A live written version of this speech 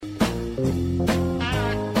Good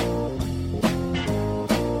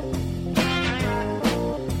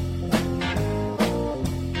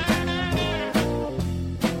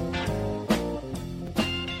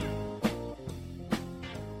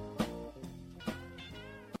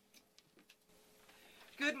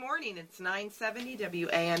morning, it's 970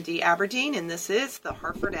 WAMD Aberdeen, and this is the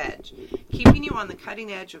Harford Edge, keeping you on the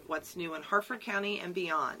cutting edge of what's new in Harford County and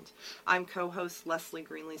beyond. I'm co-host Leslie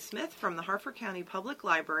Greenlee-Smith from the Harford County Public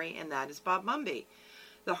Library, and that is Bob Mumby.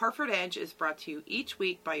 The Harford Edge is brought to you each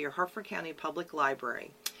week by your Harford County Public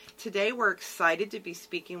Library. Today we're excited to be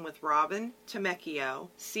speaking with Robin Temecchio,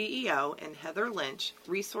 CEO, and Heather Lynch,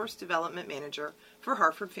 Resource Development Manager for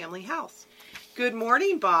Harford Family House. Good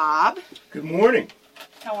morning, Bob. Good morning.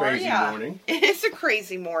 How crazy are you? Morning. It is a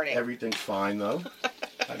crazy morning. Everything's fine, though.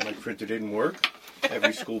 My printer didn't work.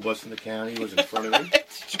 Every school bus in the county was in front of me.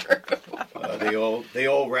 It's true. They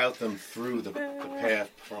all route them through the path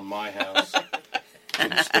from my house to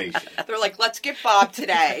the station. They're like, let's get Bob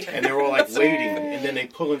today. And they're all like waiting, and then they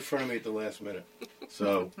pull in front of me at the last minute.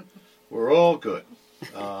 So we're all good.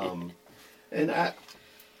 And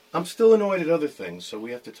I'm still annoyed at other things, so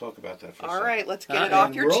we have to talk about that for a second. All right, let's get it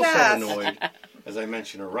off your chest. We're also annoyed, as I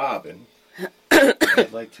mentioned to Robin.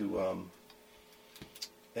 I'd like to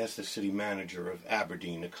ask the city manager of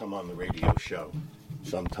Aberdeen to come on the radio show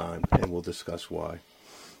sometime, and we'll discuss why.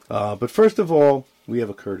 But first of all, we have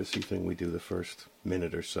a courtesy thing we do the first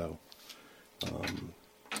minute or so.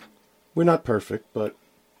 We're not perfect, but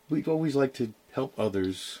we'd always like to help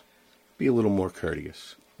others be a little more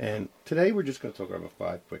courteous. And today we're just going to talk about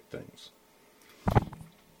 5 quick things.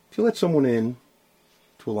 If you let someone in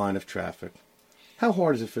to a line of traffic, how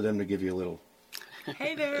hard is it for them to give you a little,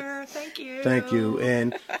 hey there, thank you. Thank you.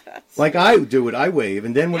 And like I do it, I wave.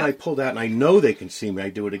 And then when I pulled out and I know they can see me, I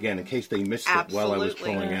do it again in case they missed it while I was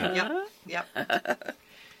pulling out. Yep.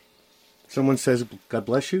 Someone says, God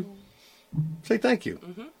bless you, say thank you.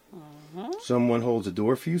 Someone holds a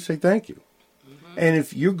door for you, say thank you. And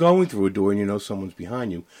if you're going through a door and you know someone's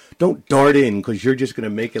behind you, don't dart in because you're just going to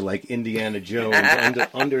make it like Indiana Jones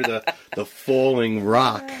under the falling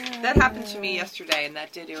rock. That happened to me yesterday, and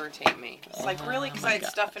that did irritate me. It's like, really? Because I had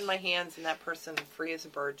stuff in my hands, and that person, free as a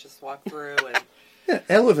bird, just walked through. And Yeah,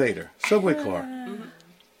 elevator, subway car.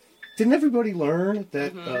 Didn't everybody learn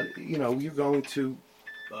that, you're going to...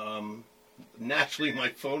 naturally, my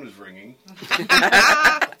phone is ringing.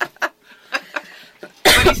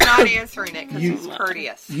 But he's not answering it because he's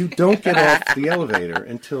courteous. You don't get off the elevator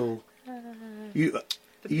until you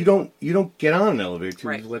don't get on an elevator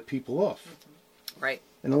until you let people off. Right.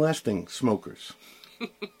 And the last thing, smokers.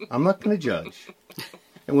 I'm not going to judge.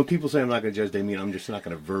 And when people say I'm not going to judge, they mean I'm just not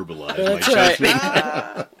going to verbalize my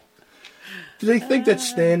judgment. Do they think that's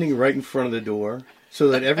standing right in front of the door? So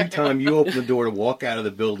that every time you open the door to walk out of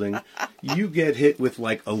the building, you get hit with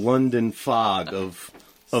like a London fog of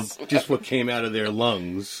just what came out of their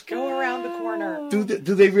lungs. Go around the corner. Do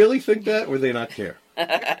they really think that, or do they not care?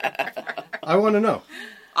 I want to know.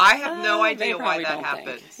 I have no idea why that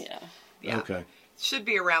happens. Yeah. Okay. Should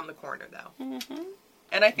be around the corner, though.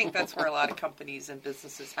 And I think that's where a lot of companies and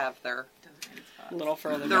businesses have their... A little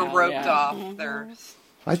further They're down, roped off. They're...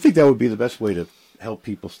 I think that would be the best way to help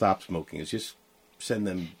people stop smoking, is just send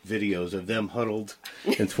them videos of them huddled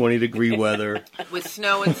in 20-degree weather. With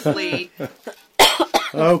snow and sleet.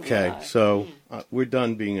 Okay, so we're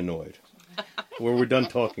done being annoyed. We're done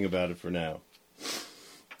talking about it for now.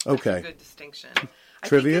 Okay. That's a good distinction.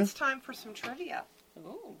 Trivia? I think it's time for some trivia.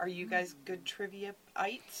 Ooh. Are you guys good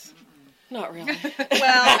trivia-ites? Not really.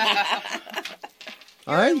 Well,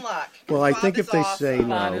 you're in luck. Well, I Bob think is if they awesome.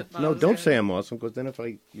 say no, don't say I'm awesome, because then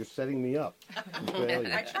you're setting me up.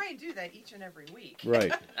 I try and do that each and every week.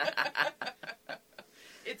 Right.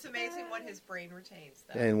 It's amazing what his brain retains,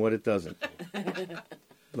 though. And what it doesn't.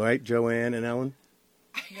 Right, Joanne and Ellen?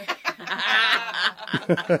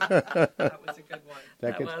 That was a good one.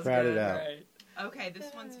 That gets crowded out. Right. Okay, this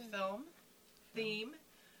one's film theme.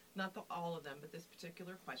 Not all of them, but this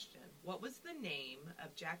particular question. What was the name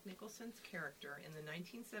of Jack Nicholson's character in the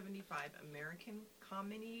 1975 American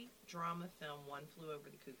comedy drama film One Flew Over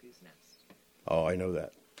the Cuckoo's Nest? Oh, I know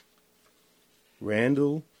that.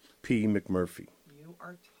 Randall P. McMurphy. You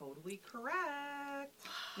are totally correct.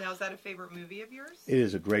 Now, is that a favorite movie of yours? It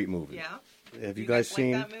is a great movie. Yeah. Have you guys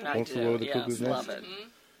seen like that movie? One Flew Over the Cuckoo's Nest? Love it.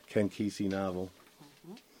 Ken Kesey novel.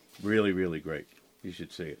 Really, really great. You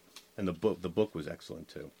should see it. And the book was excellent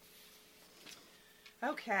too.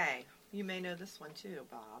 Okay. You may know this one too,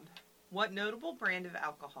 Bob. What notable brand of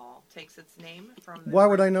alcohol takes its name from the... Why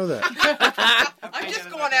would I know that? I'm just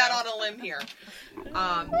going out on a limb here.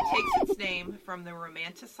 Takes its name from the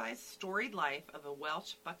romanticized storied life of a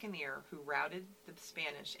Welsh buccaneer who routed the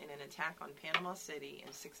Spanish in an attack on Panama City in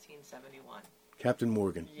 1671. Captain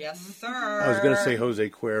Morgan. Yes, sir. I was going to say Jose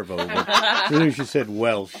Cuervo, but as soon as you said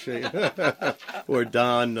Welsh, or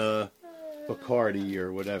Don Bacardi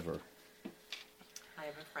or whatever. I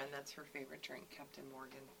have a friend that's her favorite drink, Captain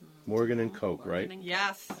Morgan. Morgan and Coke, right?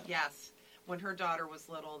 Yes, yes. When her daughter was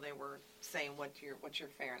little, they were saying, what's your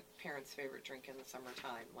parents' favorite drink in the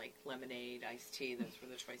summertime? Like lemonade, iced tea, those were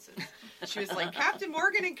the choices. She was like, Captain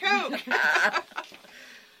Morgan and Coke.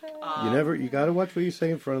 You got to watch what you say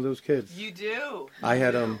in front of those kids. You do. I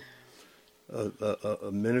had a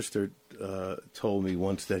minister told me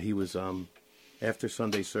once that he was after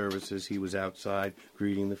Sunday services, he was outside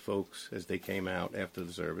greeting the folks as they came out after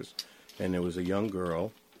the service, and there was a young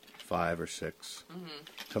girl, 5 or 6,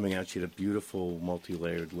 coming out. She had a beautiful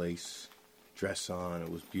multi-layered lace dress on. It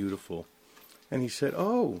was beautiful. And he said,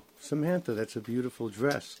 "Oh, Samantha, that's a beautiful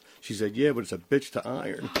dress." She said, "Yeah, but it's a bitch to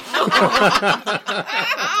iron."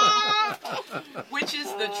 Which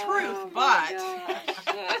is the truth, but...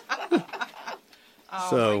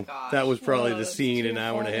 So that was probably the scene an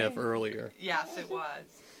hour and a half earlier. Yes, it was.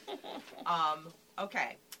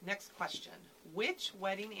 Okay, next question. Which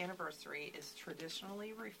wedding anniversary is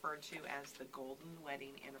traditionally referred to as the golden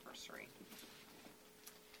wedding anniversary?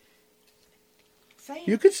 Say it.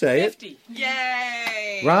 You could say 50. it.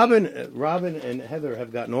 Yay! Robin and Heather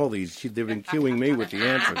have gotten all these. They've been cueing me with the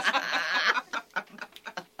answers.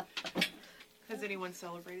 Has anyone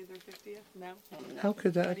celebrated their 50th? No? How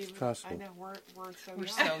could that Not be even- possible? I know, we're so young. We're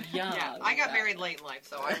so young. Yeah, I got married late in life,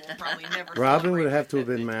 so I will probably never Robin would celebrate have to have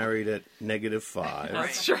 50. been married at -5.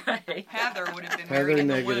 That's right. Heather would have been Heather married in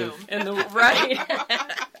the negative. womb. And the right.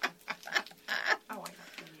 Oh, I got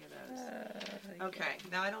plenty of those. Okay,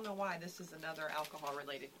 now I don't know why this is another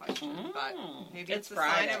alcohol-related question, but maybe it's It's the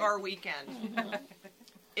sign Friday. of our weekend.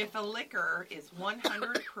 If a liquor is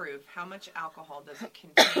 100 proof, how much alcohol does it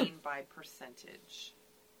contain by percentage?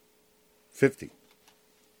 50.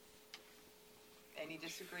 Any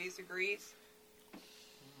disagrees, agrees?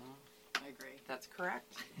 I agree. That's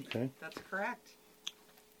correct. Okay. That's correct.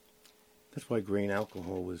 That's why grain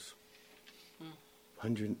alcohol was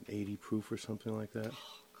 180 proof or something like that.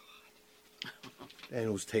 Oh, God. And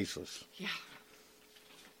it was tasteless. Yeah.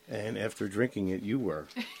 And after drinking it, you were.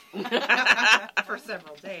 For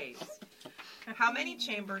several days. How many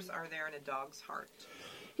chambers are there in a dog's heart?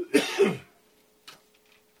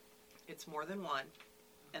 It's more than 1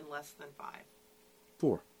 and less than 5.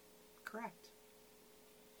 4. Correct.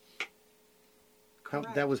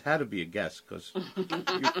 That had to be a guess, because...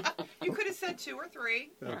 You could have said 2 or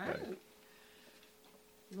 3. Okay.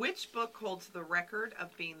 Which book holds the record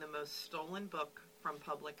of being the most stolen book from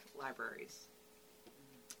public libraries?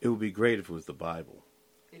 It would be great if it was the Bible.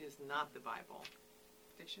 It is not the Bible.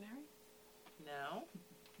 Dictionary? No.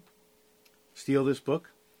 Steal This Book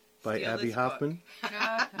by Steal Abby This Hoffman.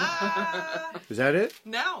 Is that it?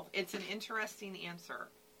 No, it's an interesting answer.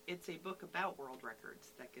 It's a book about world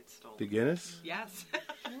records that gets stolen. The Guinness? Yes.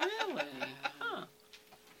 Really? Huh.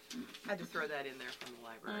 Had to throw that in there from the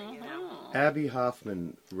library, you know. Abby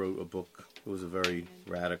Hoffman wrote a book. It was a very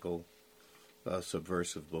radical,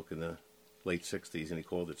 subversive book in the late 60s, and he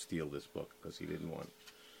called it Steal This Book because he didn't want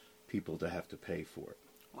people to have to pay for it.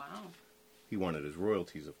 Wow. He wanted his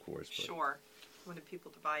royalties, of course. But Sure. Wanted people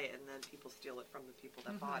to buy it, and then people steal it from the people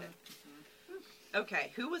that bought it.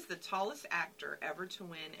 Okay, who was the tallest actor ever to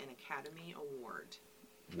win an Academy Award?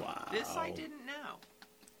 Wow. This I didn't know.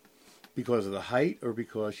 Because of the height, or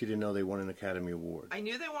because you didn't know they won an Academy Award? I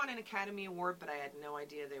knew they won an Academy Award, but I had no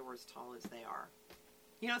idea they were as tall as they are.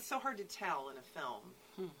 You know, it's so hard to tell in a film.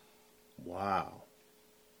 Wow.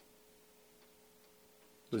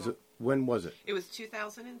 When was it? It was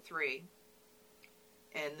 2003,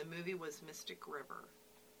 and the movie was Mystic River.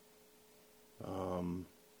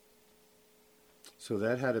 So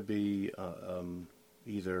that had to be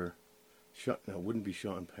either... No, it wouldn't be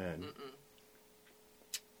Sean Penn.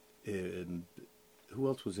 And who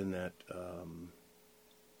else was in that?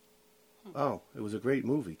 Oh, it was a great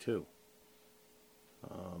movie, too.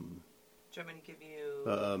 Do you want me to give you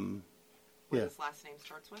what yeah. his last name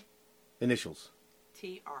starts with? Initials.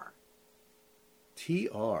 T.R.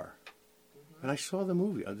 T.R. And I saw the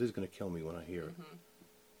movie. This is going to kill me when I hear it.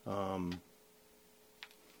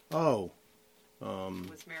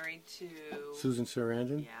 Was married to... Susan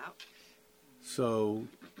Sarandon? Yeah. So,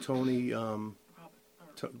 Tony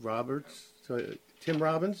Roberts? Tim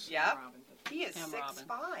Robbins? Yep. He is Cam 6'5".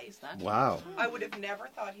 Robin. Is that Wow. I would have never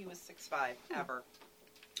thought he was 6'5", ever.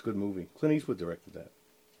 Good movie. Clint Eastwood directed that.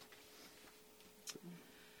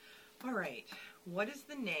 All right. What is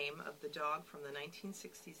the name of the dog from the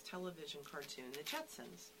 1960s television cartoon, The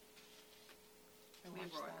Jetsons? Leroy?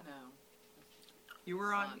 No. You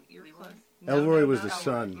were on Son. your Leroy? close. Elroy was the Elroy.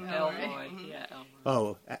 son. Mhm. Elroy. Mhm. Yeah, Elroy.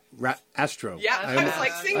 Oh, Astro. Yeah, I was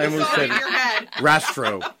like, sing I the almost song said in your head.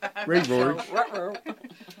 Rastro. Ray George. That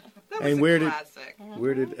was And a where did- classic.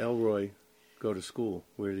 Where did Elroy go to school?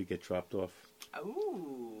 Where did he get dropped off?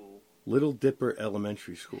 Ooh. Little Dipper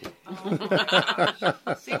Elementary School. Oh my gosh.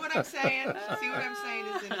 See what I'm saying? See what I'm saying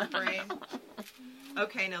is in his brain?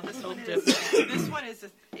 Okay, now this one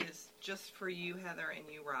is just for you, Heather, and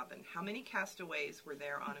you, Robin. How many castaways were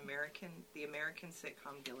there on the American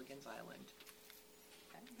sitcom Gilligan's Island?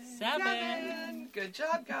 7. Good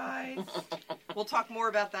job, guys. We'll talk more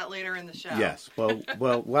about that later in the show. Yes. Well,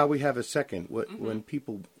 while we have a second, when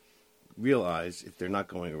people realize, if they're not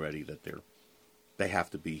going already, that they have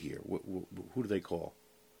to be here, who do they call?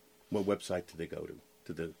 What website do they go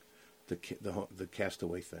to the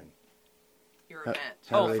Castaway thing? Your event.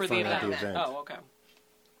 How do Oh, they for the find out event. the event? Oh, okay.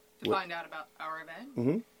 To What- find out about our event,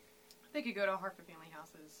 Mm-hmm. they could go to Hartford Family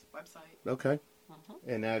House's website. Okay. Mhm.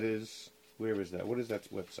 And that is, where is that? What is that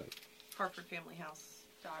website? .org.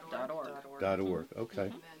 .org. Okay.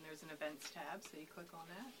 And then there's an events tab, so you click on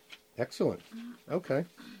that. Excellent. Okay.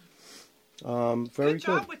 Very Good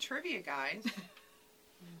job with trivia, guys.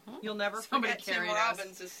 You'll never Somebody forget Tim carried us.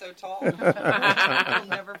 Robbins is so tall. You'll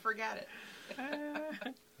never forget it.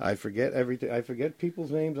 I forget everything. I forget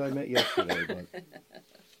people's names I met yesterday.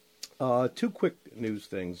 But two quick news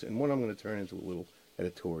things, and one I'm going to turn into a little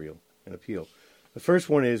editorial and appeal. The first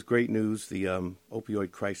one is great news. The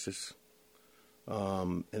opioid crisis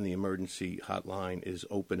and the emergency hotline is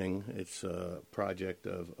opening. It's a project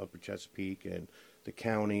of Upper Chesapeake and the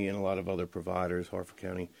county and a lot of other providers, Hartford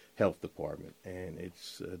County Health Department. And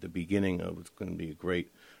it's the beginning of it's going to be a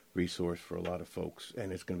great resource for a lot of folks,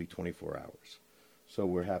 and it's going to be 24 hours. So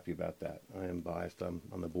we're happy about that. I am biased. I'm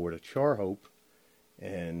on the board of Char Hope,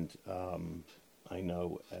 and I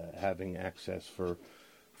know having access to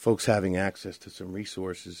some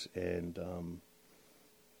resources and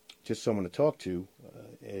just someone to talk to,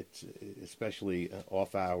 it's especially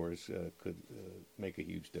off hours, could make a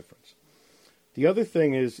huge difference. The other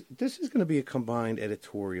thing is, this is going to be a combined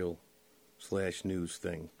editorial/news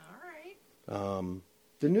thing. All right.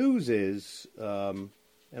 The news is, and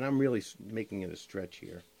I'm really making it a stretch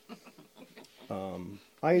here.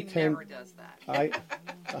 He never does that.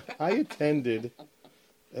 I attended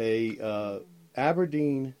a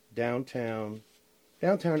Aberdeen downtown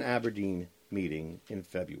Aberdeen meeting in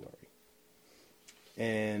February,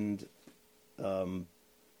 and the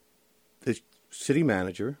city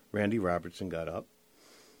manager Randy Robertson got up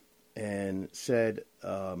and said,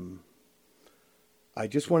 I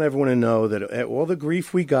just want everyone to know that all the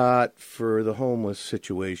grief we got for the homeless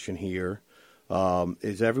situation here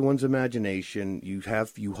is everyone's imagination. You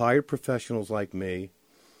hired professionals like me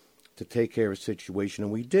to take care of a situation,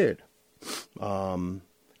 and we did. And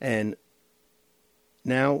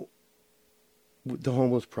now the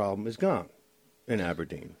homeless problem is gone in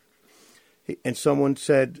Aberdeen. And someone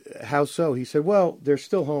said, how so? He said, well, they're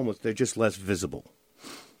still homeless. They're just less visible.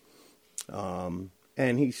 And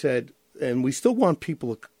he said, and we still want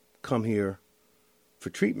people to come here for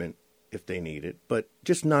treatment if they need it, but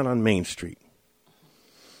just not on Main Street.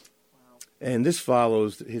 Wow. And this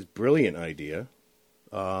follows his brilliant idea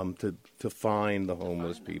to fine the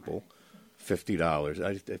homeless people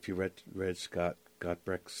 $50. If you read Scott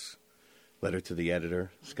Gottbrecht's letter to the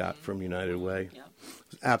editor, Scott from United Way, Yeah.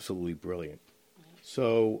 it was absolutely brilliant.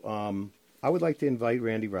 So I would like to invite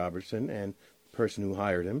Randy Robertson and the person who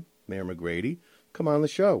hired him, Mayor McGrady, come on the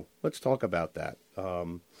show. Let's talk about that.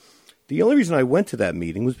 The only reason I went to that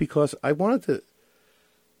meeting was because I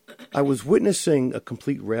was witnessing a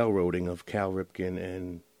complete railroading of Cal Ripken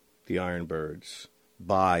and the Ironbirds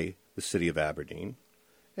by the city of Aberdeen.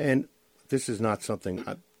 And this is not something,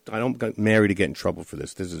 I don't get married to get in trouble for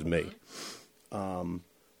this. This is me.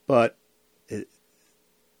 But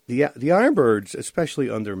the Ironbirds, especially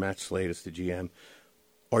under Matt Slade as the GM,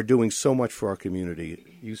 are doing so much for our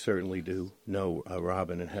community. You certainly do know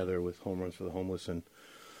Robin and Heather with Home Runs for the Homeless and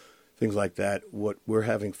things like that. We're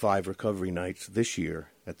having 5 recovery nights this year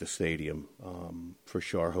at the stadium for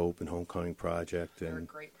Char Hope and Homecoming Project. They're a And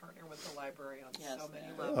great partner with the library on Yes, so many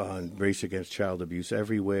they are. levels. Race Against Child Abuse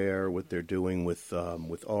Everywhere, what they're doing with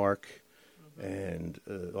ARC and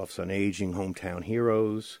Office on Aging, Hometown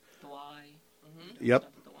Heroes. The Y. Yep.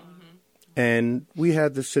 The Y. And we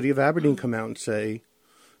had the city of Aberdeen come out and say,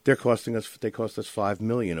 They cost us $5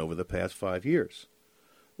 million over the past 5 years,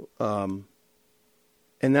 and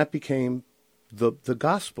that became the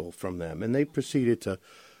gospel from them. And they proceeded to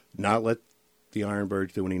not let the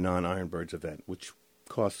Ironbirds do any non-Ironbirds event, which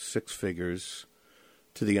cost six figures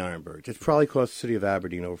to the Ironbirds. It's probably cost the city of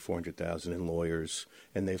Aberdeen over $400,000 in lawyers,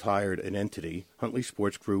 and they've hired an entity, Huntley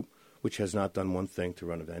Sports Group, which has not done one thing to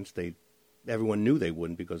run events. Everyone knew they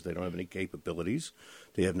wouldn't because they don't have any capabilities.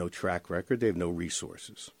 They have no track record. They have no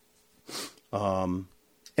resources. And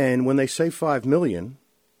when they say $5 million,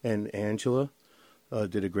 and Angela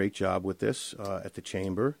did a great job with this at the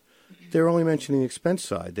chamber, they're only mentioning the expense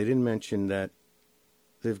side. They didn't mention that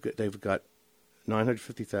they've got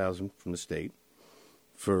 $950,000 from the state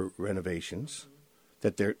for renovations.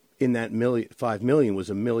 That they're in that $5 million was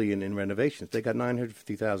 $1 million in renovations. They got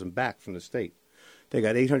 $950,000 back from the state. They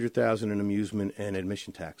got $800,000 in amusement and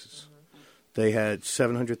admission taxes. They had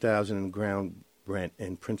 $700,000 in ground rent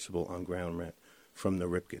and principal on ground rent from the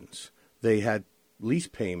Ripkins. They had lease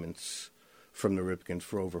payments from the Ripkins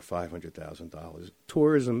for over $500,000.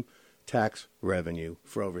 Tourism tax revenue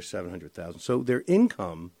for over $700,000. So their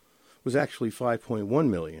income was actually $5.1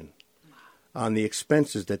 million on the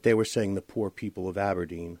expenses that they were saying the poor people of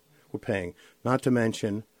Aberdeen were paying. Not to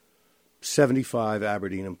mention 75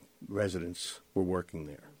 Aberdeen residents were working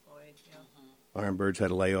there. Ironbirds had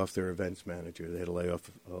to lay off their events manager. They had to lay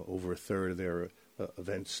off over a third of their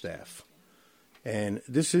events staff. And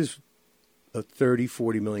this is a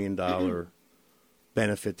 $30-40 million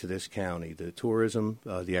benefit to this county. The tourism,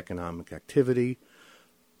 the economic activity,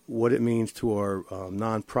 what it means to our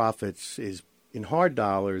nonprofits is, in hard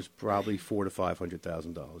dollars, probably $400,000 to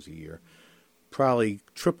 $500,000 a year. Probably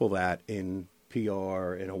triple that in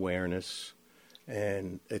PR and awareness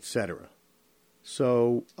and et cetera.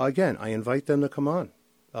 So, again, I invite them to come on.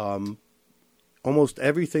 Almost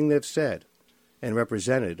everything they've said and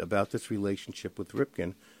represented about this relationship with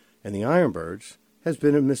Ripken and the Ironbirds has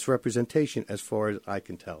been a misrepresentation as far as I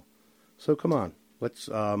can tell. So come on. Let's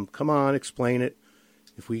explain it.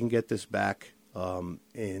 If we can get this back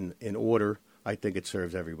in order, I think it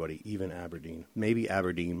serves everybody, even Aberdeen. Maybe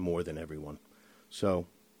Aberdeen more than everyone. So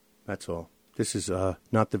that's all. This is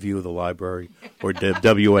not the view of the library or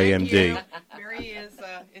WAMD. Mary is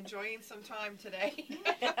enjoying some time today.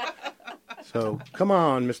 So come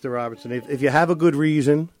on, Mr. Robertson. If you have a good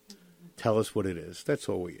reason, tell us what it is. That's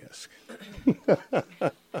all we ask.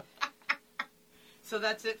 So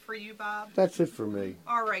that's it for you, Bob? That's it for me.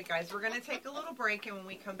 All right, guys, we're going to take a little break, and when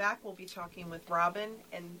we come back, we'll be talking with Robin,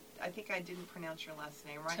 and I think I didn't pronounce your last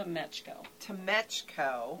name right.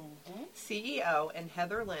 Temechko, CEO, and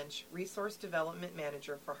Heather Lynch, Resource Development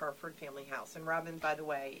Manager for Harford Family House. And Robin, by the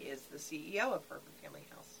way, is the CEO of Harford Family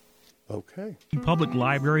House. Okay. Public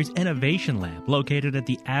Library's Innovation Lab, located at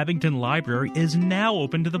the Abington Library, is now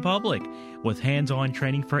open to the public, with hands-on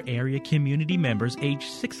training for area community members aged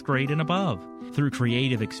 6th grade and above. Through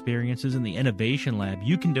creative experiences in the Innovation Lab,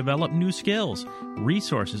 you can develop new skills,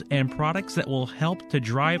 resources, and products that will help to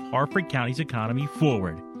drive Harford County's economy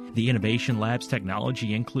forward. The Innovation Lab's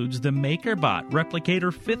technology includes the MakerBot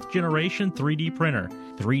Replicator 5th generation 3D printer,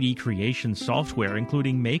 3D creation software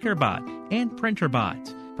including MakerBot and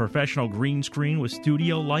PrinterBot, professional green screen with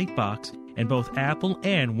Studio Lightbox, and both Apple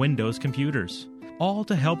and Windows computers. All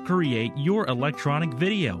to help create your electronic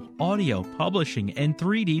video, audio, publishing, and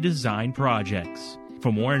 3D design projects.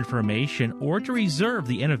 For more information or to reserve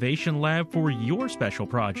the Innovation Lab for your special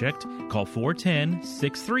project, call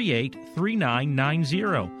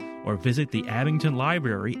 410-638-3990 or visit the Abington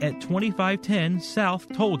Library at 2510 South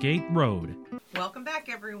Tollgate Road. Welcome back,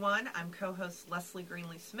 everyone. I'm co-host Leslie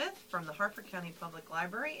Greenlee-Smith from the Harford County Public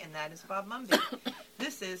Library, and that is Bob Mumby.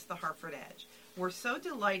 This is the Harford Edge. We're so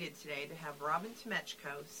delighted today to have Robin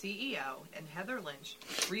Temechko, CEO, and Heather Lynch,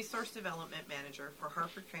 Resource Development Manager for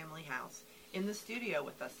Harford Family House, in the studio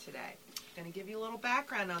with us today. I'm going to give you a little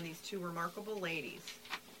background on these two remarkable ladies.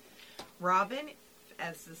 Robin,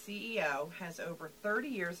 as the CEO, has over 30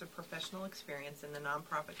 years of professional experience in the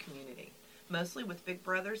nonprofit community, mostly with Big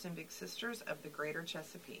Brothers and Big Sisters of the Greater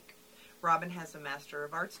Chesapeake. Robin has a Master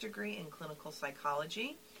of Arts degree in clinical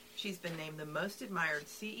psychology. She's been named the most admired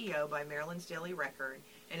CEO by Maryland's Daily Record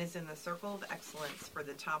and is in the Circle of Excellence for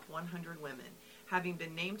the top 100 women, having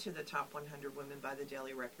been named to the top 100 women by the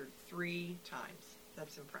Daily Record 3 times.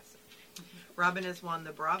 That's impressive. Robin has won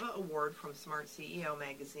the Brava Award from Smart CEO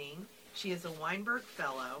magazine. She is a Weinberg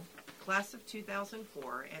Fellow, class of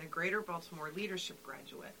 2004, and a Greater Baltimore Leadership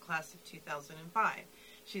graduate, class of 2005.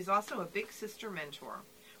 She's also a Big Sister mentor.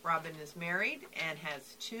 Robin is married and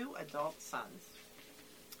has 2 adult sons.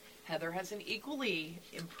 Heather has an equally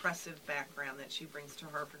impressive background that she brings to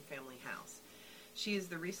Harford Family House. She is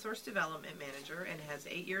the Resource Development Manager and has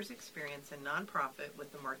 8 years' experience in nonprofit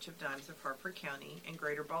with the March of Dimes of Harford County and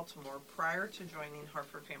Greater Baltimore prior to joining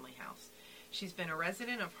Harford Family House. She's been a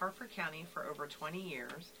resident of Harford County for over 20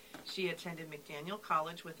 years. She attended McDaniel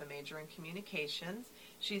College with a major in communications.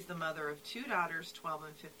 She's the mother of 2 daughters, 12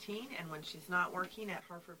 and 15, and when she's not working at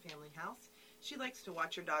Harford Family House, she likes to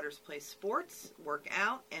watch her daughters play sports, work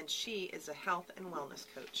out, and she is a health and wellness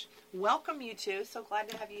coach. Welcome, you two. So glad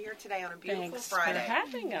to have you here today on a beautiful Friday. Thanks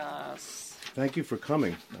for having us. Thank you for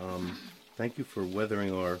coming. Thank you for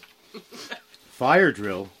weathering our fire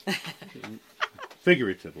drill,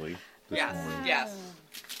 figuratively, this morning. Yes.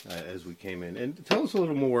 As we came in. And tell us a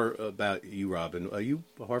little more about you, Robin. Are you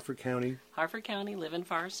Harford County? Harford County, live in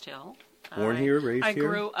Forest Hill. Born here, raised I here?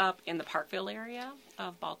 grew up in the Parkville area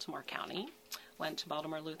of Baltimore County. Went to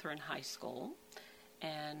Baltimore Lutheran High School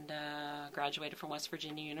and graduated from West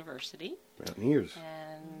Virginia University. Mountaineers.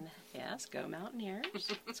 And yes, go Mountaineers.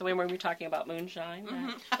 So when we were talking about moonshine,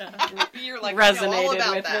 You're like, resonated I know all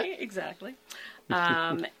about with that. me. Exactly.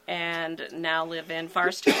 And now live in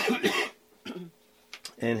Forest Hill.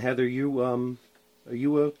 And Heather, are you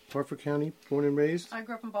a Harford County born and raised? I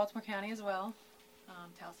grew up in Baltimore County as well,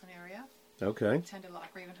 Towson area. Okay. Attended Lock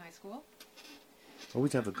Raven High School.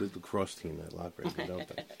 Always have a good lacrosse team at Lock Raven, don't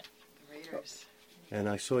they? The Raiders. And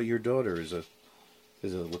I saw your daughter is a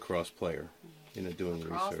lacrosse player, doing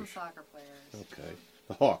Lacrosse and research. soccer players. Okay.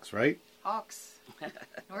 The Hawks, right? Hawks.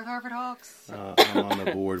 North Harford Hawks. I'm on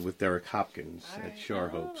the board with Derek Hopkins All at right.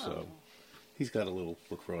 Charhope, so he's got a little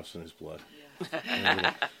lacrosse in his blood.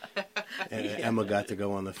 Yeah. And Emma got to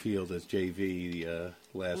go on the field as JV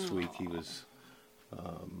last week. He was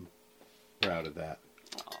proud of that.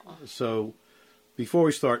 So before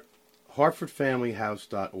we start,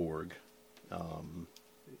 HartfordFamilyHouse.org.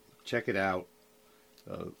 Check it out.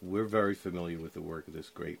 We're very familiar with the work of this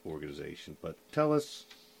great organization, but tell us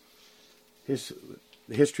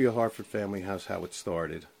the history of Harford Family House, how it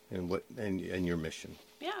started, and your mission.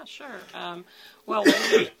 Yeah, sure.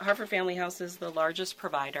 Harford Family House is the largest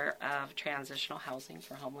provider of transitional housing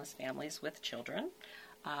for homeless families with children.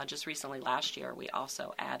 Just recently, last year, we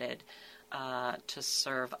also added to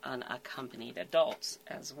serve unaccompanied adults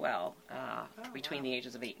as well, between the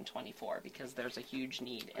ages of 8 and 24, because there's a huge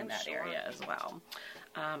need in that area as well.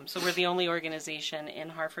 So we're the only organization in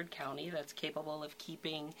Harford County that's capable of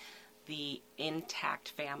keeping the intact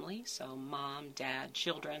family, so mom, dad,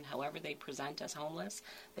 children, however they present as homeless,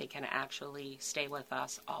 they can actually stay with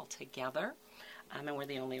us all together. And we're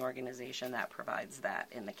the only organization that provides that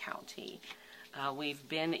in the county. We've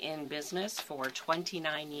been in business for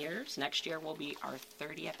 29 years. Next year will be our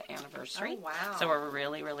 30th anniversary. Oh, wow. So we're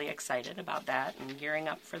really, really excited about that and gearing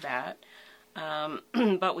up for that.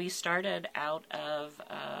 But we started out of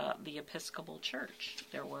the Episcopal Church.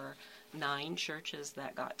 There were 9 churches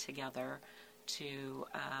that got together to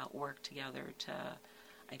work together to,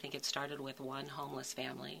 I think it started with one homeless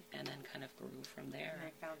family and then kind of grew from there.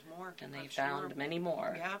 And they found more. And they I'm found sure. many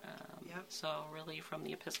more. Yep. Yep. So really from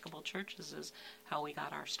the Episcopal churches is how we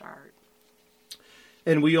got our start.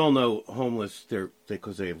 And we all know homeless,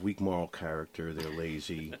 because they have weak moral character, they're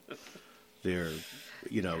lazy, they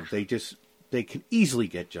can easily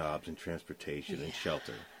get jobs in transportation and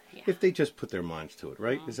shelter. Yeah. If they just put their minds to it,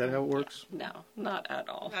 right? Is that how it works? No, not at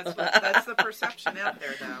all. That's the perception out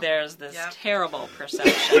there, though. There's this Yep. terrible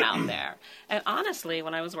perception out there. And honestly,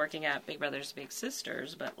 when I was working at Big Brothers Big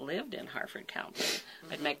Sisters, but lived in Harford County,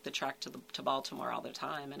 I'd make the trek to Baltimore all the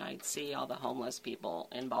time, and I'd see all the homeless people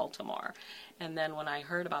in Baltimore. And then when I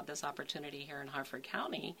heard about this opportunity here in Harford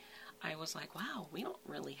County, I was like, wow, we don't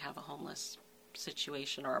really have a homeless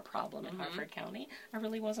situation or a problem in Harford County. I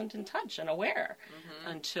really wasn't in touch and aware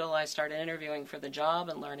until I started interviewing for the job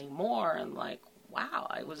and learning more, and like, wow,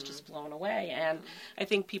 I was just blown away. And I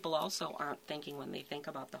think people also aren't thinking, when they think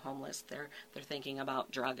about the homeless, they're thinking about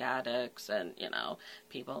drug addicts and,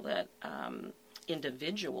 people that,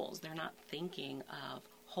 individuals. They're not thinking of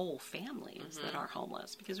whole families that are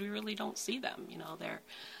homeless, because we really don't see them. They're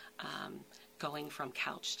going from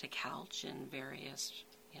couch to couch in various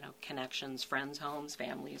connections, friends' homes,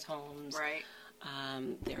 families' homes. Right.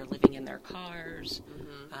 They're living in their cars.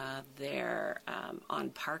 They're on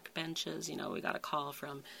park benches. We got a call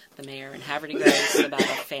from the mayor in Haverty Grace about a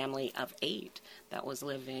family of 8 that was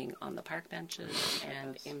living on the park benches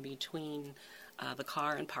and in between the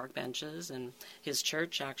car and park benches. And his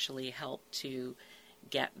church actually helped to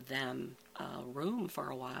get them room for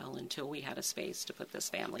a while until we had a space to put this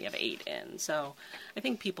family of 8 in. So I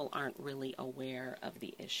think people aren't really aware of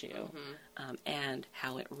the issue and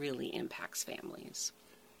how it really impacts families.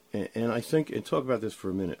 And I think, and talk about this for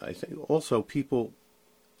a minute, I think also people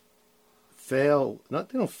fail. They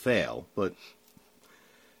don't fail, but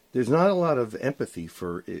there's not a lot of empathy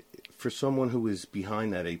for someone who is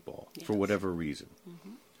behind that 8 ball for whatever reason.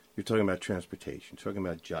 Mm-hmm. You're talking about transportation, you're talking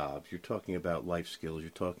about jobs, you're talking about life skills,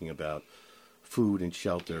 you're talking about food and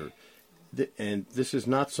shelter. And this is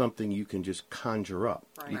not something you can just conjure up.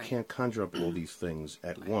 Right. You can't conjure up all these things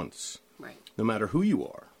at once, no matter who you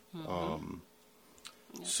are. Mm-hmm.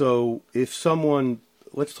 So if someone,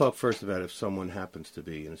 let's talk first about if someone happens to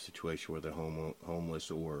be in a situation where they're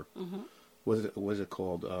homeless or, was it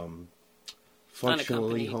called,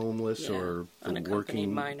 functionally homeless or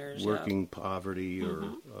working minors, poverty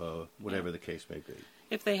or whatever the case may be.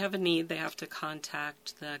 If they have a need, they have to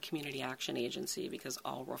contact the Community Action Agency because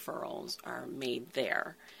all referrals are made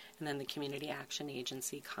there. And then the Community Action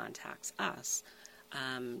Agency contacts us.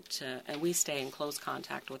 And we stay in close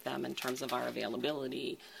contact with them in terms of our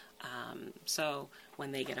availability. So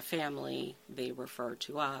when they get a family, they refer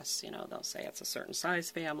to us. They'll say it's a certain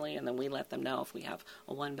size family, and then we let them know if we have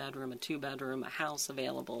a 1-bedroom, a 2-bedroom, a house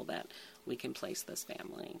available that we can place this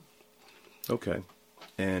family. Okay.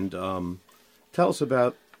 And tell us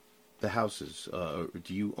about the houses.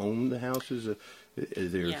 Do you own the houses?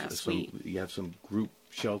 Yes, you have some group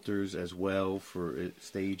shelters as well for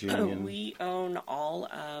staging? We own all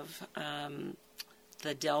of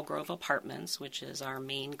the Del Grove Apartments, which is our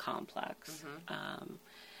main complex. Mm-hmm.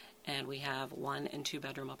 And we have 1- and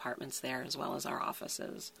 2-bedroom apartments there, as well as our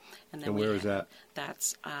offices. And then where is that?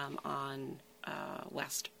 That's on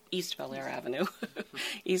East Bel Air Avenue.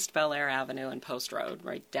 East Bel Air Avenue and Post Road,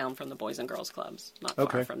 right down from the Boys and Girls Clubs. Not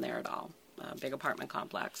far from there at all. Big apartment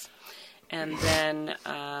complex. And then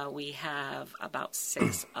we have about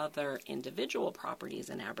 6 other individual properties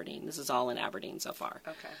in Aberdeen. This is all in Aberdeen so far.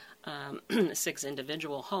 Okay. 6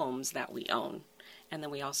 individual homes that we own. And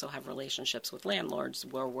then we also have relationships with landlords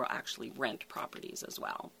where we'll actually rent properties as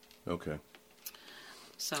well. Okay.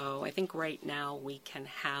 So I think right now we can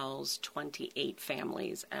house 28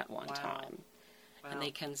 families at one time. Wow. And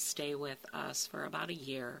they can stay with us for about a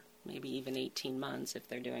year, maybe even 18 months if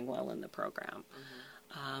they're doing well in the program.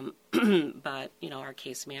 Mm-hmm. But, our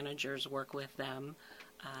case managers work with them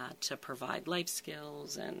to provide life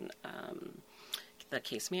skills and the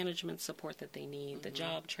case management support that they need, the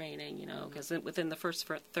job training, because within the first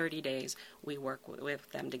 30 days, we work with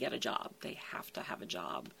them to get a job. They have to have a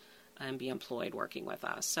job and be employed working with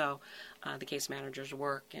us. So the case managers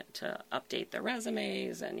work to update their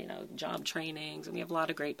resumes and, job trainings. And we have a lot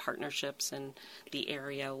of great partnerships in the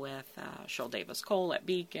area with Sherrill Davis Cole at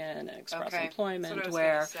Beacon and Express Employment,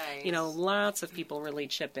 where, lots of people really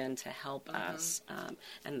chip in to help us.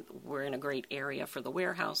 And we're in a great area for the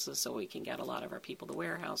warehouses, so we can get a lot of our people to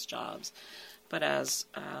warehouse jobs. But as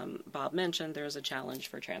Bob mentioned, there's a challenge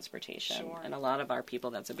for transportation. Sure. And a lot of our people,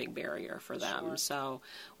 that's a big barrier for them. Sure. So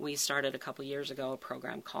we started a couple years ago a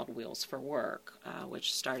program called Wheels for Work,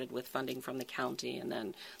 which started with funding from the county, and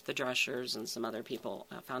then the Drushers and some other people,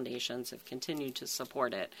 foundations, have continued to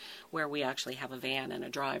support it, where we actually have a van and a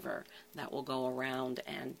driver that will go around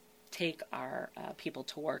and take our people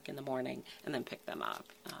to work in the morning and then pick them up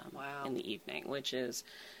in the evening, which is...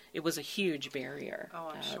 It was a huge barrier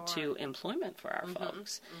to employment for our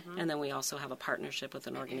folks. Mm-hmm. And then we also have a partnership with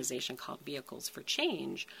an organization called Vehicles for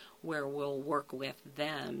Change, where we'll work with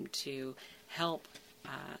them to help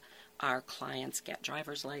our clients get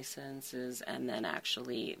driver's licenses, and then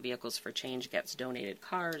actually Vehicles for Change gets donated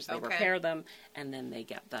cars, they repair them, and then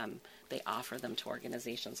they offer them to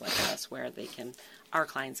organizations like us, where our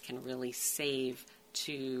clients can really save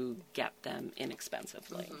to get them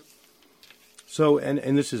inexpensively. Mm-hmm. So,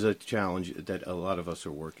 and this is a challenge that a lot of us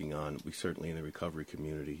are working on. We certainly in the recovery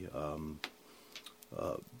community,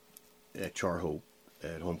 at Char Hope,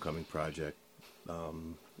 at Homecoming Project,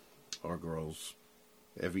 our girls,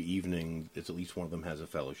 every evening, it's at least one of them has a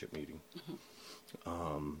fellowship meeting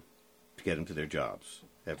to get them to their jobs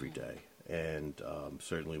every day. And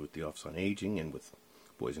certainly with the Office on Aging and with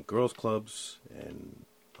Boys and Girls Clubs and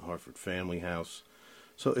Hartford Family House.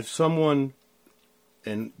 So if someone...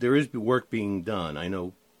 And there is work being done. I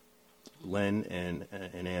know Len and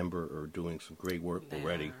Amber are doing some great work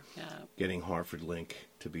already, getting Hartford Link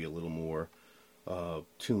to be a little more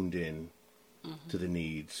tuned in to the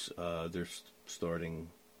needs. They're starting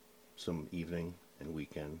some evening and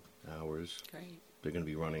weekend hours. Great. They're going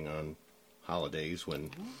to be running on holidays when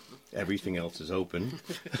everything else is open.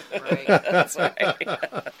 Right, that's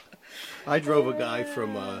right. I drove a guy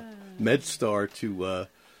from MedStar to...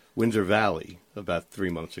 Windsor Valley about 3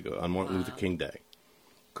 months ago on Martin Luther King Day,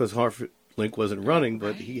 because Hartford Link wasn't running,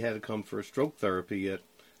 but he had to come for a stroke therapy at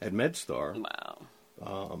MedStar. Wow!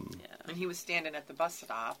 And he was standing at the bus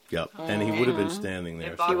stop. Yep, and he would have been standing there.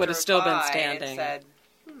 And Bob He would have drove still been by standing. and said,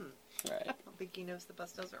 Right. I don't think he knows the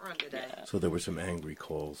bus doesn't run today. So there were some angry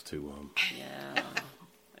calls to Yeah.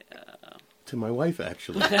 to my wife,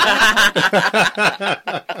 actually.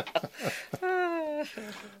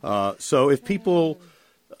 So if people,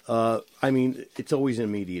 it's always an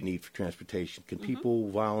immediate need for transportation. Can people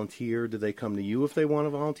volunteer? Do they come to you if they want to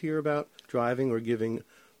volunteer about driving or giving,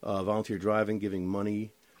 volunteer driving, giving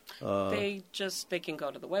money? They can go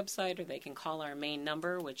to the website or they can call our main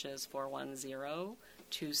number, which is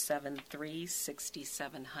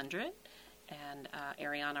 410-273-6700. And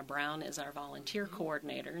Ariana Brown is our volunteer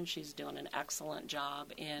coordinator, and she's doing an excellent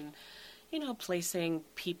job in, placing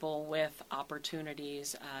people with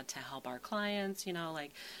opportunities to help our clients.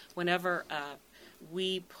 Like whenever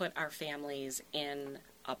we put our families in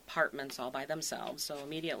apartments all by themselves, so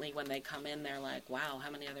immediately when they come in, they're like, wow,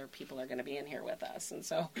 how many other people are going to be in here with us? And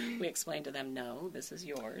so we explain to them, no, this is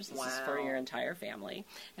yours. This is for your entire family.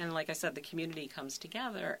 And like I said, the community comes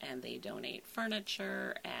together and they donate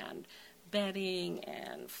furniture and bedding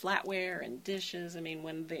and flatware and dishes.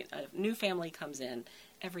 When a new family comes in,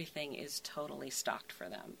 everything is totally stocked for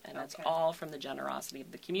them. And it's all from the generosity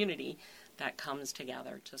of the community that comes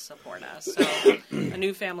together to support us. So a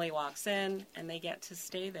new family walks in and they get to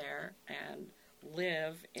stay there and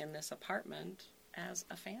live in this apartment as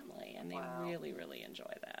a family. And they really, really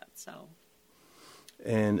enjoy that. So.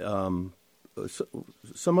 And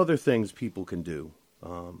some other things people can do.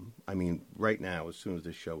 Right now, as soon as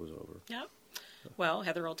this show is over. Yep. Well,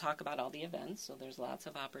 Heather will talk about all the events, so there's lots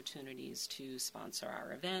of opportunities to sponsor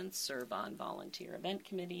our events, serve on volunteer event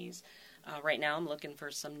committees. Right now I'm looking for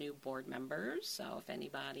some new board members, so if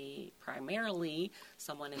anybody, primarily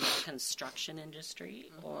someone in the construction industry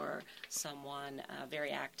or someone very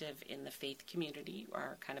active in the faith community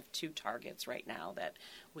are kind of two targets right now that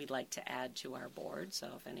we'd like to add to our board. So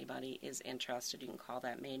if anybody is interested, you can call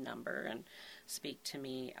that main number and speak to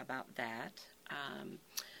me about that.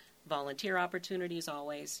 Volunteer opportunities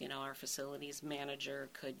always, our facilities manager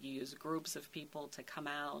could use groups of people to come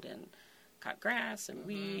out and cut grass and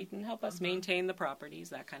weed and help us maintain the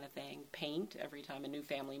properties, that kind of thing. Paint, every time a new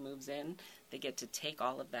family moves in, they get to take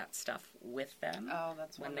all of that stuff with them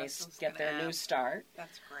when they get their new start.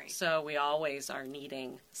 That's great. So we always are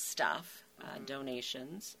needing stuff,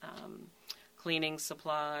 donations, cleaning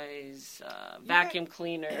supplies, vacuum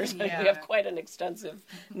cleaners. We have quite an extensive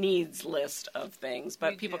needs list of things,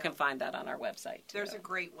 but people can find that on our website too. There's a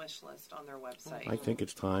great wish list on their website. I think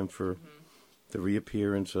it's time for the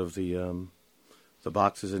reappearance of the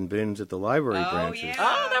boxes and bins at the library branches. Yeah.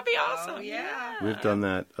 Oh, that'd be awesome. Oh, yeah. We've done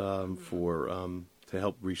that to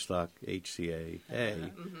help restock HCA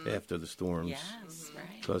after the storms. Yes,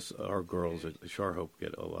 right. Because our girls at Charhope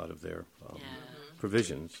get a lot of their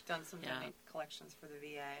provisions. Done some collections for the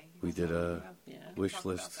VA. We did a wish Talk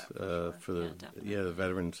list about that for the the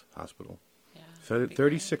Veterans Hospital. Yeah, So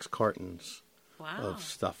 36 cartons wow. of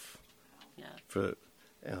stuff, Yeah. for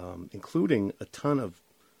including a ton of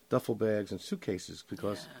duffel bags and suitcases,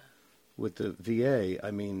 because with the VA,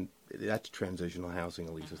 that's transitional housing.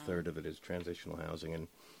 At least a third of it is transitional housing, and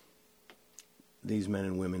these men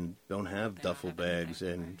and women don't have duffel bags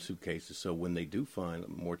and suitcases. So when they do find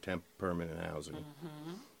more permanent housing,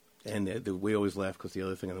 and we always laugh because the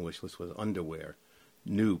other thing on the wish list was underwear.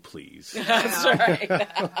 New, please. That's right.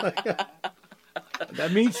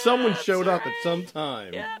 That means someone showed up at some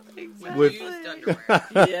time. Yeah, exactly. With Used underwear.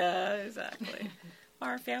 Yeah, exactly.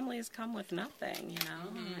 Our families come with nothing,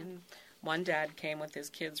 And one dad came with his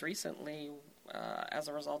kids recently as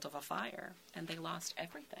a result of a fire, and they lost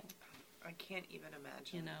everything. I can't even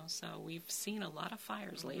imagine. So we've seen a lot of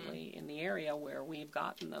fires lately in the area where we've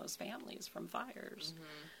gotten those families from fires.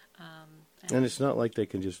 And it's not like they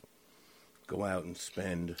can just go out and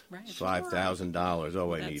spend Right. $5,000.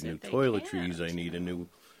 Oh, I That's need new it, they toiletries. can't. I need a new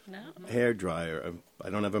No. hair dryer. I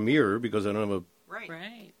don't have a mirror because I don't have Right.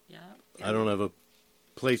 Right, yeah. I don't have a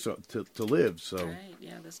place to live. So Right,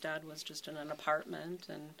 yeah. This dad was just in an apartment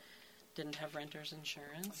and didn't have renter's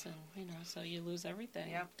insurance, and so you lose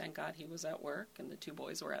everything. Yep. Thank God he was at work and the two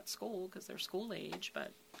boys were at school because they're school age,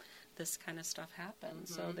 but this kind of stuff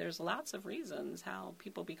happens. So there's lots of reasons how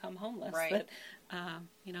people become homeless. Right. That,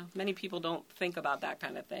 many people don't think about that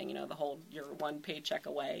kind of thing. The whole you're one paycheck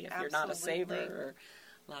away if you're not a saver, Absolutely. or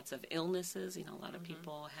lots of illnesses. A lot of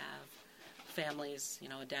people have families,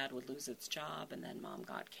 a dad would lose its job and then mom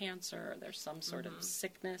got cancer, or there's some sort of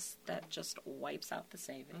sickness that just wipes out the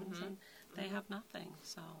savings and they have nothing.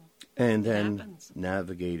 So and it then happens.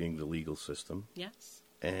 navigating the legal system Yes,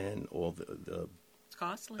 and all the it's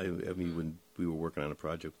costly. when we were working on a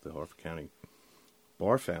project with the Harford County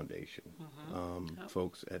Bar Foundation,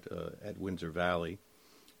 folks at Windsor Valley.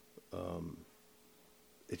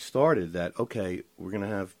 It started that, okay, we're going to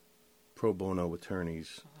have pro bono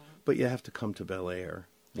attorneys, but you have to come to Bel Air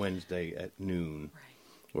Wednesday at noon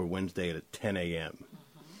or Wednesday at 10 a.m.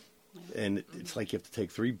 And it's like you have to take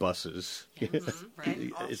 3 buses.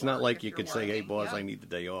 Right. It's not like If you you're could say, hey, working, boss, I need the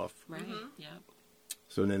day off. Right. Yeah.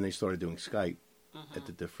 So then they started doing Skype at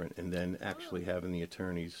the different, and then actually having the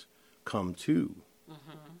attorneys come to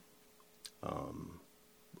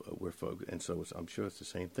where folks, and so I'm sure it's the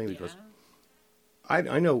same thing because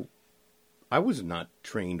I know I was not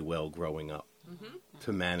trained well growing up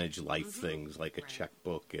to manage life things like a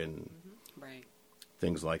checkbook and Right.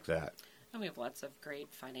 things like that. And we have lots of great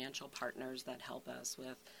financial partners that help us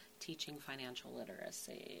with teaching financial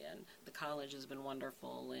literacy. And the college has been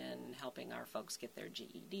wonderful in helping our folks get their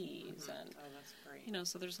GEDs. And, that's great. you know,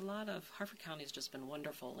 so there's a lot of, Harford County has just been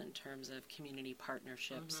wonderful in terms of community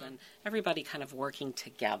partnerships and everybody kind of working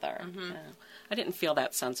together. You know, I didn't feel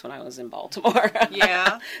that sense when I was in Baltimore.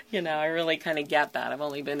 Yeah. You know, I really kind of get that. I've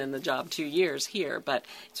only been in the job 2 years here, but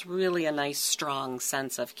it's really a nice, strong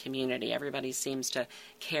sense of community. Everybody seems to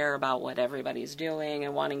care about what everybody's doing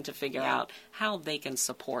and wanting to figure out how they can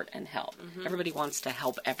support and help. Everybody wants to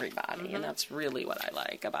help everybody, and that's really what I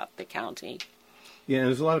like about the county. Yeah, and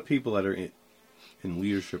there's a lot of people that are in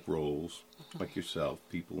leadership roles, like yourself,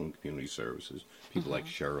 people in community services, people like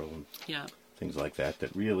Cheryl and Yeah. things like that,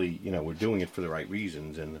 that really, you know, we're doing it for the right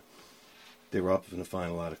reasons, and they're often to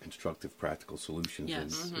find a lot of constructive, practical solutions,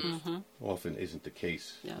 Yes. and often isn't the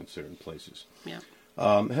case in certain places. Yeah.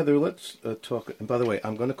 Heather, let's talk, and by the way,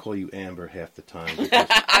 I'm going to call you Amber half the time, because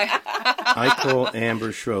I call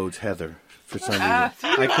Amber Schroeds Heather for some reason.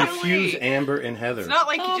 I confuse Amber and Heather. It's not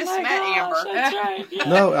like you just met Amber. That's right. Yeah.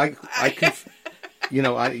 No, I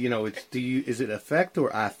it's is it affect or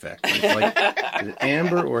affect? It's like, is it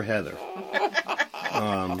Amber or Heather?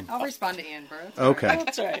 I'll respond to Amber. Okay.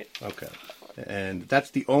 That's right. Okay. And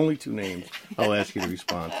that's the only 2 names I'll ask you to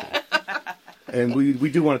respond to. And we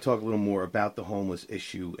do want to talk a little more about the homeless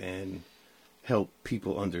issue and help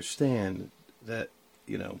people understand that,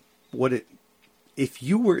 you know, if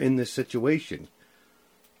you were in this situation,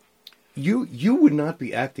 you would not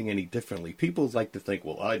be acting any differently. People like to think,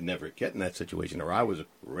 well, I'd never get in that situation, or I was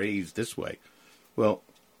raised this way. Well,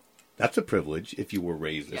 that's a privilege if you were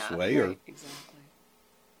raised this way. Right. Exactly.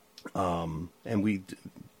 And we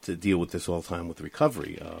to deal with this all the time with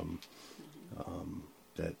recovery,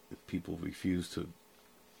 that people refuse to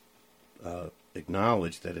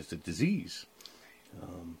acknowledge that it's a disease.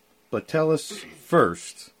 But tell us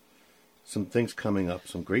first some things coming up,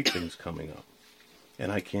 some great things coming up.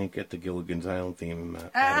 And I can't get the Gilligan's Island theme out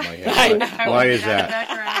of my head. I know. Why is that?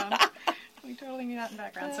 Background. We totally knew that in the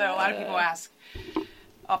background. So a lot of people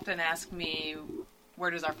often ask me, where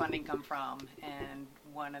does our funding come from? And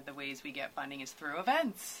one of the ways we get funding is through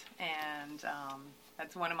events. And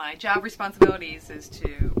that's one of my job responsibilities, is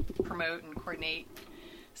to promote and coordinate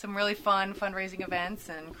some really fun fundraising events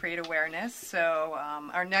and create awareness. So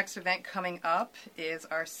our next event coming up is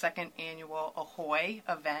our 2nd annual Ahoy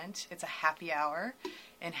event. It's a happy hour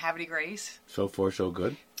in Havre de Grace. So far, so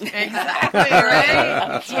good. Exactly,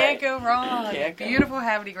 right? Can't go wrong. Beautiful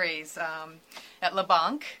Havre de Grace at La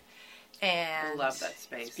Banque. And I love that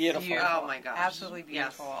space. Beautiful. Oh my gosh. Absolutely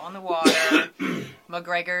beautiful. On the water.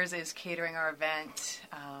 McGregor's is catering our event.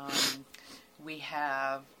 We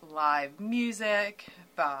have live music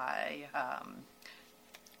by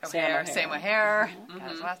Sam O'Hare.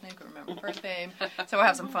 Got his last name, couldn't remember his first name. So we'll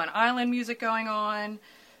have some fun island music going on.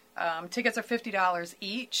 Tickets are $50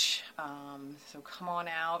 each. So come on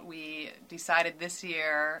out. We decided this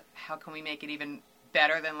year, how can we make it even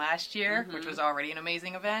better than last year, which was already an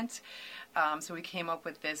amazing event. So we came up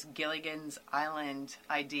with this Gilligan's Island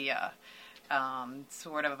idea.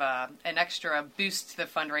 Sort of an extra boost to the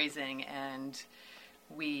fundraising, and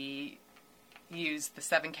we used the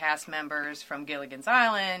 7 cast members from Gilligan's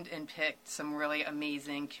Island and picked some really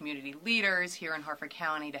amazing community leaders here in Harford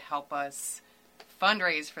County to help us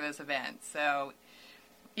fundraise for this event. So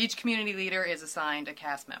each community leader is assigned a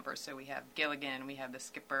cast member. So we have Gilligan, we have the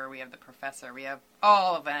skipper, we have the professor, we have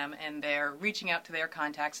all of them, and they're reaching out to their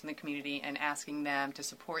contacts in the community and asking them to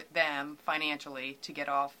support them financially to get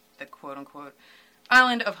off the quote-unquote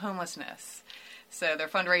island of homelessness. So they're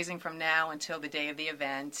fundraising from now until the day of the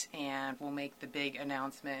event, and we'll make the big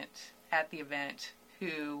announcement at the event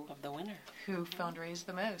who fundraised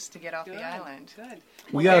the most to get off the island. Good.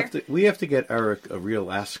 We have to get Eric a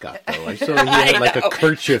real ascot, though. I saw he had like a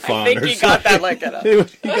kerchief on. I think he got that like at a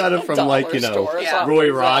he got it from store or something.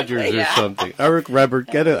 Roy Rogers or something. Eric Rebert,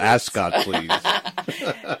 get an ascot, please.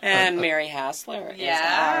 And Mary Hassler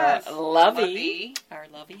Yes. is our lovey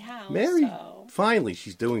house. Mary, So. finally,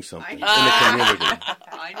 she's doing something in the I community.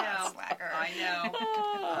 I know. Swagger. I know.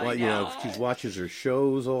 Well, you know, she watches her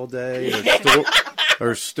shows all day,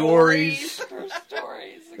 her stories. Her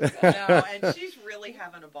stories. No, and she's really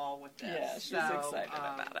having a ball with this. Yeah, she's So, excited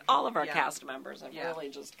about it. All of our yeah. cast members have Yeah. really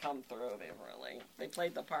just come through. They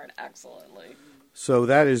played the part excellently. So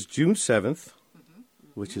that is June 7th,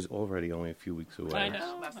 which is already only a few weeks away. I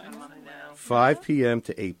know. Less than a month I away. know. 5 p.m.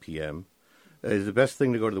 to 8 p.m. Is the best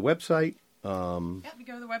thing to go to the website. Yep, you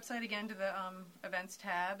go to the website again to the events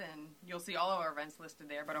tab, and you'll see all of our events listed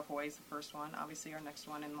there. But Ahoy is the first one, obviously our next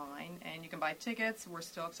one in line, and you can buy tickets. We're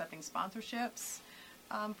still accepting sponsorships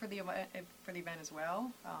for the event as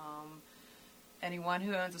well. Anyone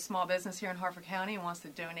who owns a small business here in Harford County and wants to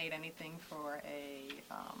donate anything for a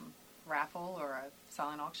raffle or a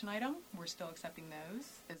silent auction item, we're still accepting those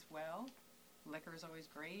as well. Liquor is always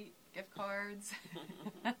great. Gift cards,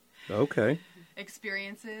 Okay.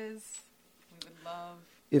 experiences. We would love.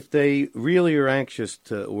 If they really are anxious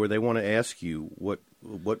to, or they want to ask you what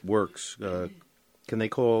works, can they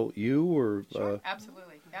call you or? Sure,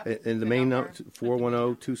 absolutely. Yep. And the main number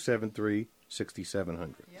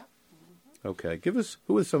 410-273-6700. Yep. Okay. Give us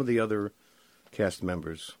who are some of the other cast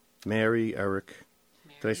members? Mary, Eric.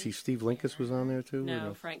 Did I see Steve Linkus was on there too? No,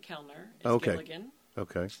 or Frank Kellner is Okay. Gilligan.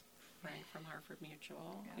 Okay. Frank from Hartford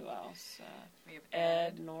Mutual. Yeah. Who else? We have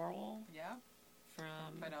Ed Norrell Yeah.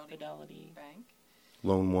 from Fidelity. Fidelity. Bank.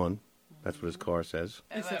 Lone One. That's what his car says.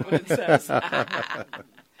 Is that what it says?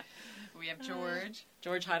 We have George.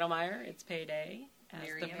 George Heidelmeyer, it's payday as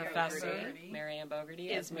Mary the Ann professor. Bogarty. Mary Ann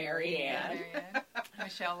Bogarty Is as Mary Ann. Marianne.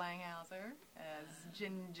 Michelle Langhauser as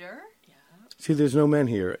Ginger. Yeah. See, there's no men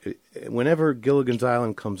here. Whenever Gilligan's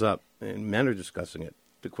Island comes up and men are discussing it,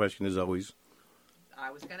 the question is always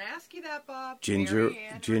I was going to ask you that, Bob. Ginger, Mary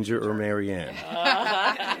Ann or Ginger or Mary Ann.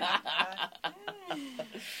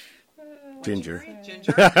 Ginger.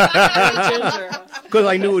 Ginger. Ginger. Because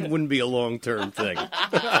I knew it wouldn't be a long-term thing.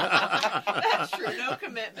 That's true. No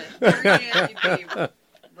commitment. Mary Ann, you'd be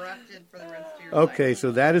wrapped in for the rest of your life. Okay, so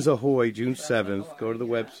that is Ahoy, June 7th. Go to the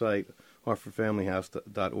website,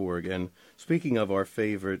 hartfordfamilyhouse.org. And speaking of our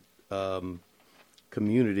favorite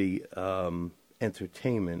community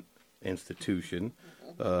entertainment institution,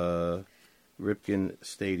 Ripken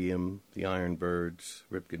Stadium, the Iron Birds,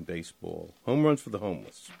 Ripken Baseball. Home runs for the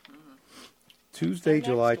homeless. Tuesday, next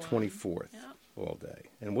July one. 24th, Yeah. all day.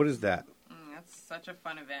 And what is that? That's such a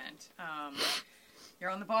fun event. You're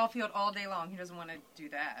on the ball field all day long. Who doesn't want to do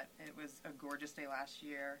that? It was a gorgeous day last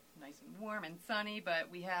year, nice and warm and sunny. But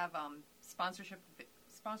we have sponsorship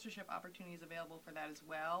opportunities available for that as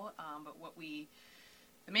well. But the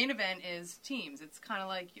main event is teams. It's kind of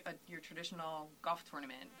like your traditional golf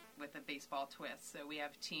tournament with a baseball twist. So we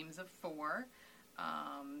have teams of 4.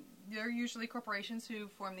 They're usually corporations who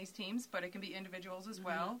form these teams, but it can be individuals as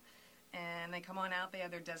well. And they come on out. They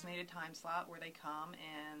have their designated time slot where they come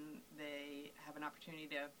and they have an opportunity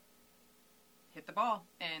to hit the ball.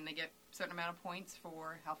 And they get a certain amount of points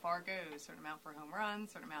for how far it goes, a certain amount for home runs,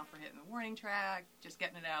 a certain amount for hitting the warning track, just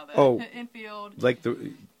getting it out of the infield. Like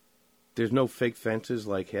there's no fake fences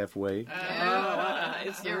like halfway.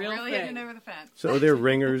 It's the You're real really thing. hitting over the fence. So are there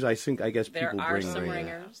ringers? I guess There people are bring some ringers.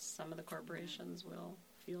 ringers. Some of the corporations will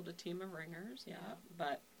field a team of ringers, yeah.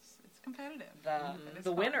 But It's competitive. It is the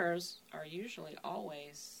fun. winners are usually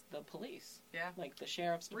always the police. Yeah. Like the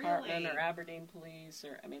sheriff's department Really? or Aberdeen police,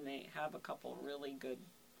 or they have a couple really good.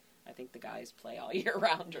 I think the guys play all year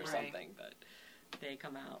round or Right. something, but they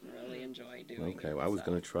come out and really enjoy doing it. Okay, well, I was so.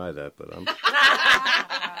 going to try that, but I'm.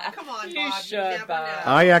 Come on, You Bob. should, never Bob.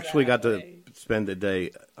 know. I actually got to Exactly. spend a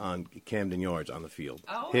day on Camden Yards on the field,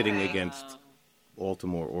 Oh, hitting wow. against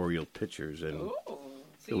Baltimore Oriole pitchers, and Ooh. So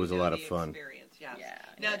It was you a know lot of the fun. Experience, yes. Yeah,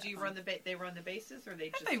 Now, yeah. do you run they run the bases, or they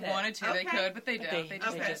If just they hit? wanted to, they Okay. could, but they But don't. they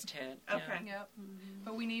just Okay. just hit. Okay. Yeah. Yep.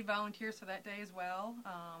 But we need volunteers for that day as well.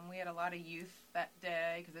 We had a lot of youth that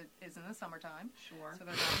day because it is in the summertime. Sure. So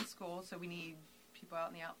they're not in school, so we need people out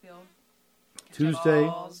in the outfield. Tuesday.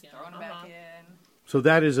 Balls, Yeah. throwing them back in. So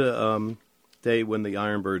that is a day when the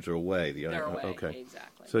Iron Birds are away. They're away. Okay.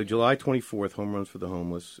 Exactly. So July 24th, Home Runs for the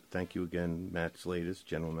Homeless. Thank you again, Matt Slatus,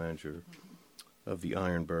 General Manager of the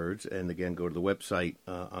Iron Birds. And again, go to the website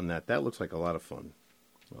on that. That looks like a lot of fun.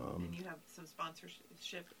 And you have some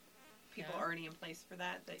sponsorship people already in place for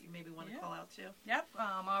that you maybe want to call out to? Yep,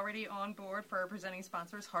 already on board for our presenting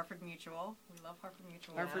sponsors, Harford Mutual. We love Harford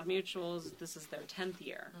Mutual. Harford Mutuals, this is their 10th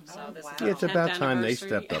year. So this is wow. their Yeah, it's about 10th time they anniversary.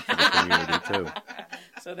 stepped up for the community, too.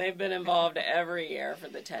 So they've been involved every year for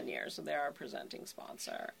the 10 years. So they're our presenting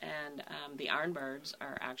sponsor. And the Ironbirds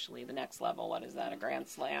are actually the next level. What is that, a Grand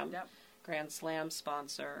Slam? Yep. Grand Slam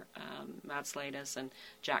sponsor. Matt Slatus and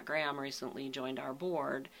Jack Graham recently joined our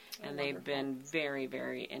board, and they've been very,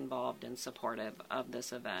 very involved and supportive of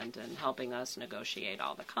this event and helping us negotiate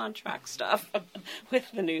all the contract stuff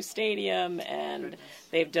with the new stadium. And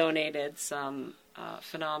they've donated some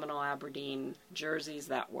phenomenal Aberdeen jerseys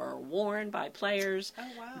that were worn by players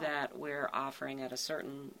that we're offering at a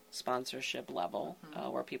certain sponsorship level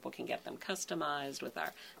where people can get them customized with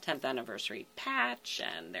our 10th anniversary patch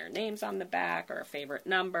and their names on the back or a favorite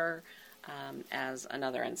number as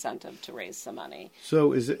another incentive to raise some money.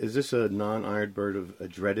 So is this a a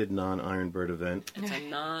dreaded non-Ironbird event? It's a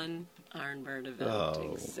non-Ironbird event,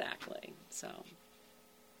 Oh. exactly. So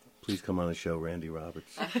Please come on the show, Randy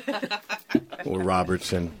Roberts. Or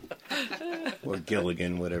Robertson. Or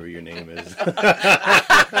Gilligan, whatever your name is.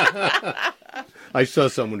 I saw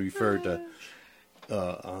someone refer to,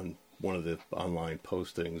 on one of the online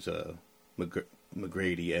postings,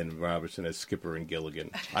 McGrady and Robertson as Skipper and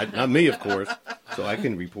Gilligan. Not me, of course, so I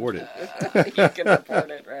can report it. you can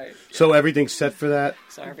report it, right? So everything's set for that?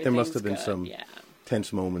 So There must have been everything's some good,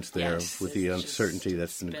 tense moments there Yes, with the it's uncertainty just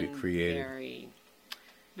that's going to be been created. Very,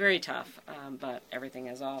 very tough, but everything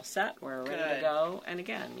is all set. We're ready Good. to go. And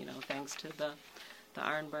again, thanks to the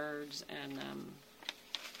Ironbirds, and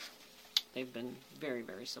they've been very,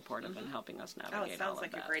 very supportive in helping us navigate sounds all of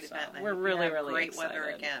like a that. great So event, and we're I hope really, you have really great excited. weather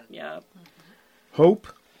again. Yep. Hope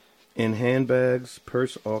in handbags,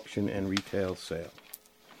 purse auction, and retail sale.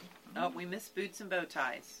 Oh, we missed boots and bow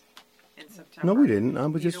ties in September. No, we didn't. I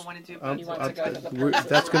was You just. don't want to do I'm- boots You want and to bow go ties? to the purses.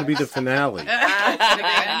 That's going to be the finale.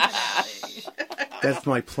 Finale. That's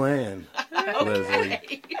my plan,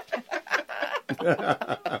 Leslie.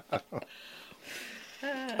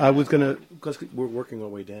 I was going to, because we're working our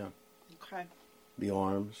way down. Okay. The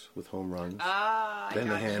arms with home runs, I then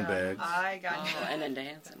the gotcha. handbags, I got you. Oh, and then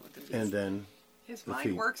dancing with the and then His the mind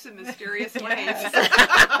feet. works in mysterious ways.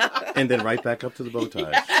 and then right back up to the bow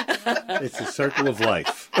ties. It's a circle of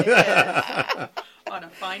life. On a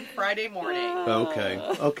fine Friday morning.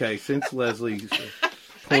 Okay. Since Leslie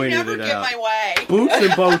I pointed never it get out, my way. boots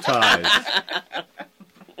and bow ties.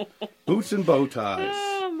 Boots and bow ties.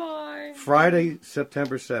 Oh, my. Friday,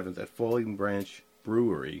 September 7th at Falling Branch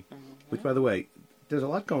Brewery, which, by the way, there's a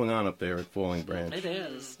lot going on up there at Falling Branch. It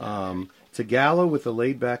is. It's a gala with a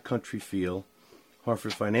laid-back country feel.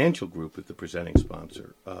 Hartford Financial Group is the presenting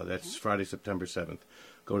sponsor. That's Friday, September 7th.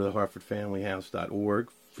 Go to the hartfordfamilyhouse.org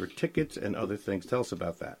for tickets and other things. Tell us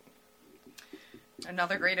about that.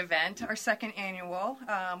 Another great event, our second annual.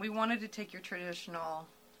 We wanted to take your traditional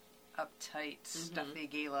uptight, stuffy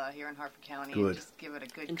gala here in Hartford County Good. and just give it a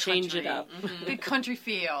good And country, change it up. good country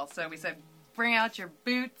feel. So we said, bring out your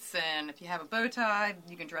boots, and if you have a bow tie,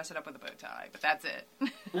 you can dress it up with a bow tie. But that's it.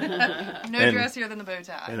 No And- dressier than the bow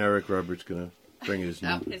tie. And Eric Roberts going to bring his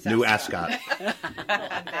his new ascot.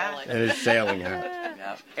 ascot and his sailing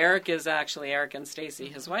hat. Eric and Stacy,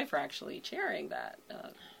 his wife, are actually chairing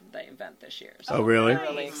the event this year. So Oh, really? We're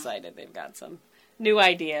really excited. They've got some new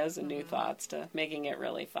ideas and new thoughts to making it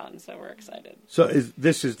really fun. So we're excited. So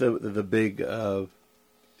this is the big,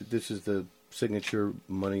 this is the signature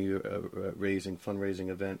money raising, fundraising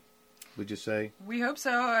event, would you say? We hope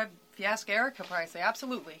so. If you ask Eric, he'll probably say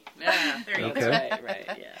absolutely. Yeah, there you go. Okay. Right,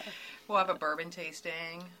 yeah. We'll have a bourbon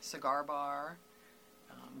tasting, cigar bar,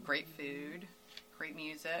 great food, great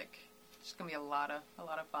music. It's just gonna be a lot of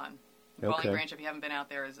fun. Okay. Falling Branch, if you haven't been out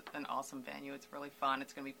there, is an awesome venue. It's really fun.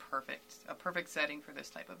 It's gonna be a perfect setting for this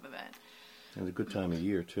type of event. And a good time of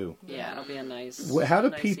year, too. Yeah, it'll be a nice. How do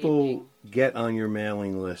nice people evening. get on your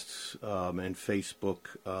mailing lists and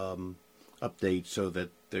Facebook updates so that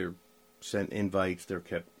they're sent invites, they're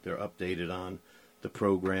updated on the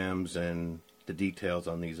programs and the details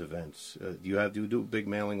on these events? Do you do a big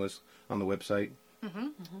mailing list on the website?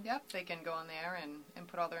 Yep, they can go on there and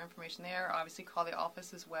put all their information there. Obviously, call the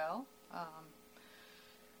office as well.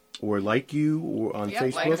 Or like you or on Yep,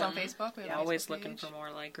 Facebook? like us on Facebook. We have a Always Facebook looking page. for more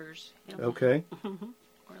likers. Yeah. Okay.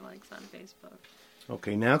 More likes on Facebook.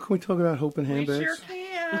 Okay, now can we talk about Hope and We handbags? sure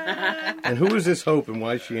can. And who is this Hope and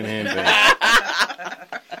why is she in handbags?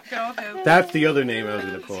 Go, Hope. That's the other name I was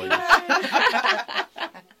going to call you.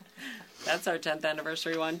 That's our 10th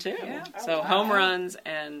anniversary one too. Yeah. So home runs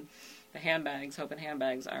and the handbags, Hope and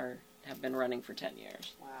Handbags, have been running for 10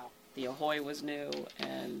 years. Wow. The Ahoy was new,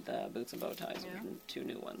 and the Boots and Bow Ties were two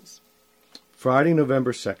new ones. Friday,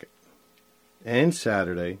 November 2nd, and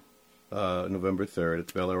Saturday, November 3rd, at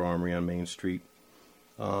the Bel Air Armory on Main Street.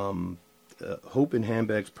 Hope in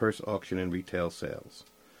Handbags Purse Auction and Retail Sales.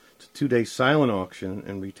 It's a 2-day silent auction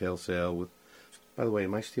and retail sale with... By the way,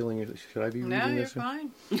 am I stealing it? Should I be reading this? No, you're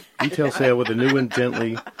fine. Retail sale with a new and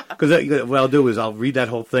gently... Because what I'll do is I'll read that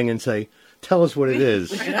whole thing and say, tell us what it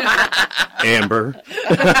is, Amber.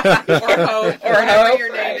 Or Hope, or whatever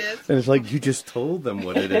your name is. And it's like, you just told them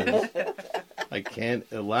what it is. I can't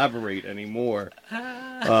elaborate anymore.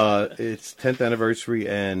 It's 10th anniversary,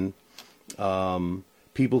 and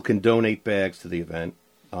people can donate bags to the event.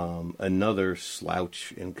 Another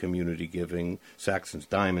slouch in community giving, Saxon's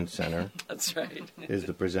Diamond Center. That's right. Is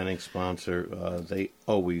the presenting sponsor. They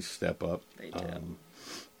always step up. They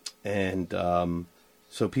do.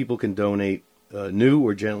 So people can donate new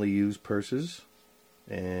or gently used purses.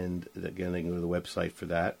 And again, they can go to the website for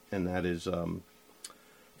that. And that is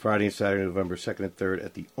Friday and Saturday, November 2nd and 3rd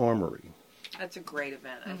at the Armory. That's a great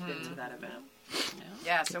event. I've been to that event.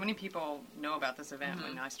 Yeah, so many people know about this event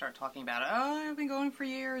when I start talking about it. Oh, I've been going for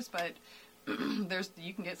years, but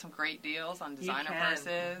you can get some great deals on designer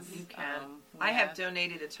purses. You can. I have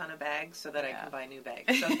donated a ton of bags so that I can buy new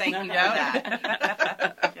bags. So thank you for Yep.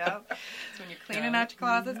 that. Yep. So when you're cleaning out your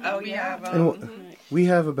closets, we have... And we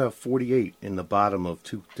have about 48 in the bottom of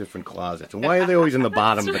 2 different closets. And why are they always in the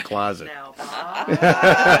bottom of the closet? Now,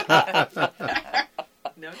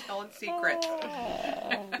 no telling secrets.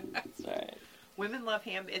 That's right. Women Love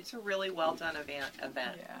Ham. It's a really well done event.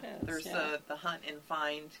 Yeah. There's the hunt and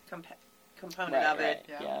find component of it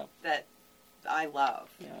Yeah. that I love.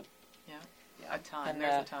 Yeah. A ton. And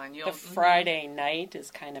There's a ton. the Friday night is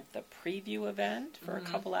kind of the preview event for a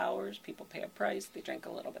couple hours. People pay a price. They drink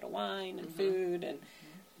a little bit of wine and food, and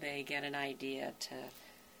they get an idea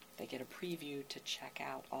they get a preview to check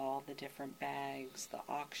out all the different bags, the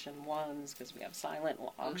auction ones, because we have silent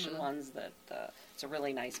auction ones that it's a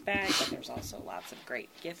really nice bag, but there's also lots of great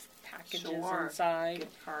gift packages inside.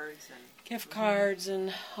 Gift cards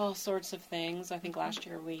and all sorts of things. I think last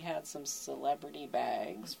year we had some celebrity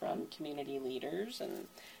bags from community leaders, and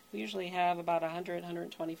we usually have about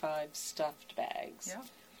 125 stuffed bags. Yeah.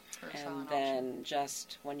 And then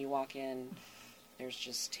just when you walk in, there's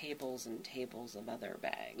just tables and tables of other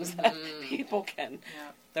bags that people can,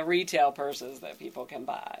 the retail purses that people can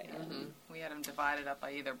buy. We had them divided up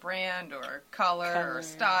by either brand or color or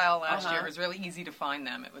style last year. It was really easy to find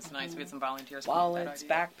them. It was nice. We had some volunteers. Wallets,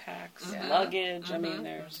 backpacks, luggage. I mean,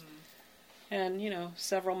 there's... And,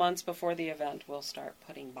 several months before the event, we'll start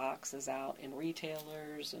putting boxes out in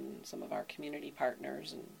retailers and some of our community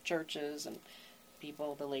partners and churches and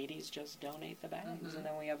people. The ladies just donate the bags. And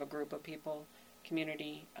then we have a group of people,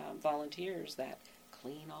 community volunteers that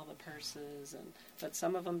clean all the purses, but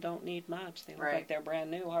some of them don't need much. They look like they're brand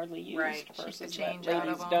new, hardly used purses change that out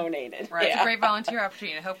ladies of donated. Right, it's a great volunteer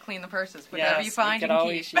opportunity to help clean the purses. Whatever you find, you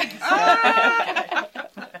can keep.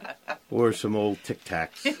 Or some old Tic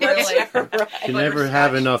Tacs. Really? You never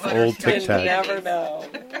have enough old Tic You Tacs. never know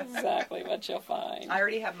exactly what you'll find. I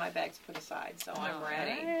already have my bags put aside, so I'm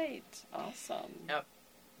ready. Right. Awesome. Yep.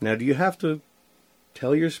 Now, do you have to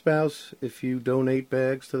tell your spouse if you donate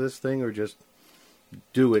bags to this thing, or just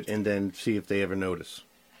do it and then see if they ever notice?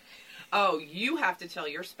 Oh, you have to tell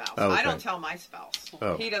your spouse. Oh, okay. I don't tell my spouse.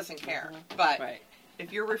 Oh. He doesn't care. But Right.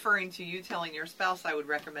 if you're referring to you telling your spouse, I would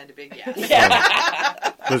recommend a big yes.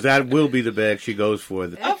 Because that will be the bag she goes for.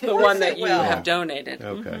 The one that you will. have donated.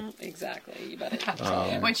 Okay. Exactly. You better tell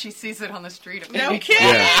her. When she sees it on the street. No kidding.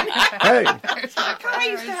 Yeah. Hey, I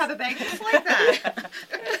used to have a bag just like that.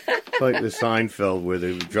 like the Seinfeld where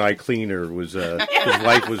the dry cleaner was, his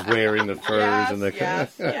wife was wearing the furs and the.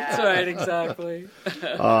 Yes. That's right. Exactly.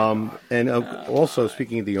 And also,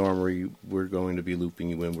 speaking of the Armory, we're going to be looping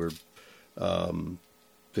you in. We're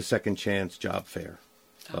the Second Chance Job Fair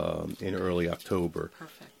in early October,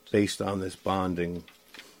 based on this bonding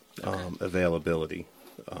availability.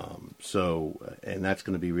 And that's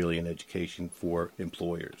going to be really an education for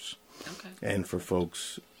employers and for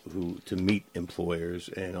folks to meet employers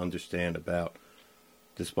and understand about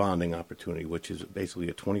this bonding opportunity, which is basically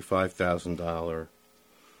a $25,000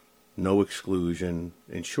 no exclusion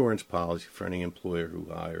insurance policy for any employer who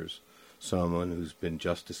hires someone who's been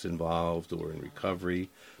justice involved or in recovery,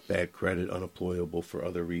 bad credit, unemployable for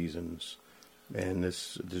other reasons. And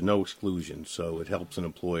there's no exclusion, so it helps an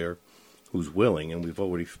employer who's willing, and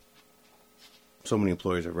so many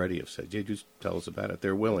employers already have said, yeah, just tell us about it.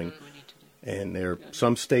 They're willing. And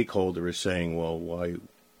some stakeholder is saying, well, why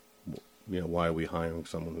are we hiring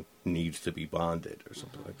someone who needs to be bonded or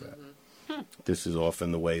something like that? This is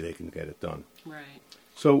often the way they can get it done. Right.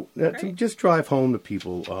 So to just drive home to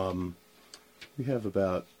people, we have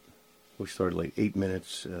about, we started late, 8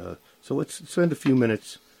 minutes. So let's spend a few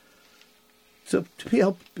minutes to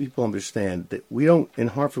help people understand that in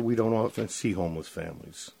Hartford, we don't often see homeless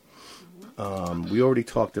families. We already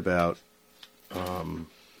talked about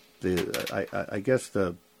I guess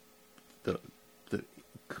the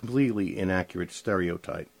completely inaccurate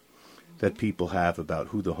stereotype that people have about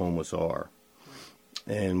who the homeless are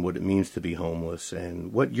and what it means to be homeless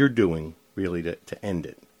and what you're doing really to end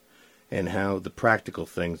it, and how the practical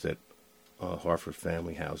things that Hartford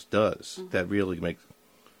Family House does that really make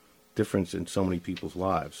difference in so many people's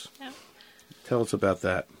lives. Yeah. Tell us about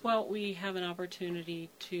that. Well, we have an opportunity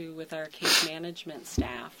to, with our case management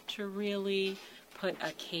staff, to really put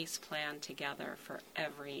a case plan together for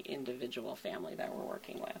every individual family that we're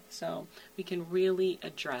working with. So we can really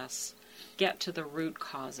get to the root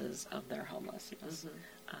causes of their homelessness,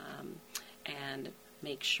 and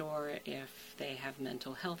make sure if they have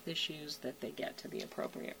mental health issues that they get to the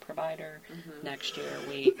appropriate provider. Next year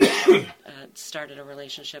we started a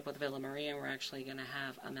relationship with Villa Maria, and we're actually going to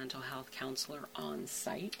have a mental health counselor on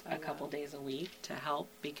site a couple days a week to help,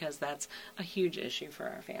 because that's a huge issue for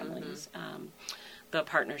our families. The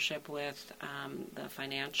partnership with the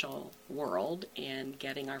financial world in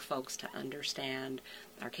getting our folks to understand,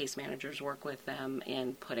 our case managers work with them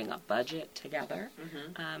in putting a budget together.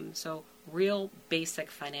 So real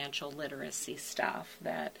basic financial literacy stuff,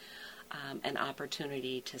 that an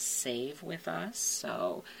opportunity to save with us.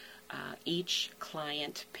 So each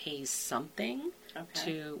client pays something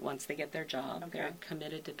to, once they get their job, they're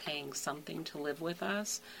committed to paying something to live with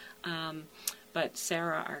us. But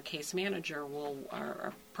Sarah, our case manager,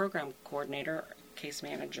 our program coordinator, case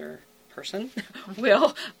manager person,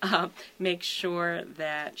 will make sure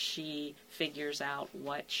that she figures out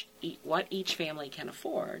what each family can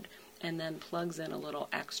afford, and then plugs in a little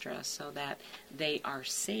extra so that they are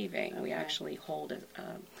saving. We actually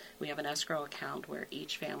we have an escrow account where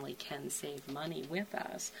each family can save money with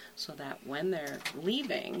us, so that when they're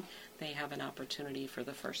leaving, they have an opportunity for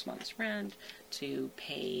the first month's rent, to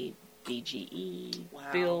pay BGE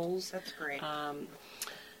bills. That's great.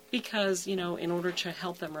 Because, in order to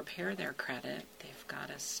help them repair their credit, they've got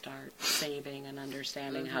to start saving and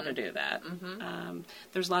understanding how to do that.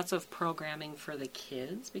 There's lots of programming for the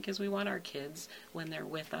kids, because we want our kids, when they're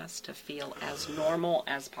with us, to feel as normal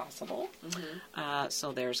as possible.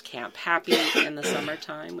 So there's Camp Happy in the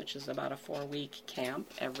summertime, which is about a 4-week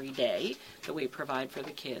camp every day that we provide for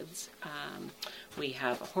the kids. We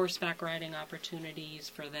have horseback riding opportunities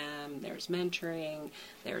for them. There's mentoring.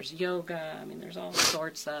 There's yoga. I mean, there's all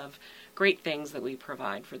sorts of great things that we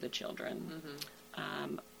provide for the children.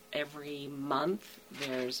 Every month,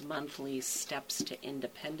 there's monthly Steps to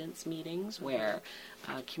Independence meetings where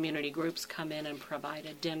community groups come in and provide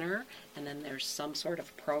a dinner, and then there's some sort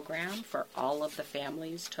of program for all of the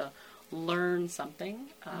families to learn something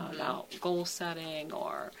about goal setting,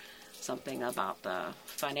 or something about the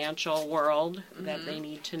financial world that they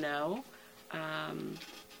need to know.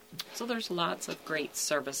 So there's lots of great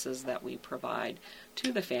services that we provide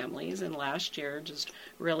to the families. And last year, just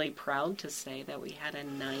really proud to say that we had a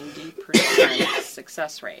 90%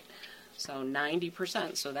 success rate. So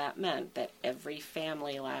 90%. So that meant that every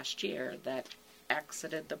family last year that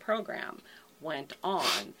exited the program went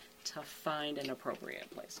on to find an appropriate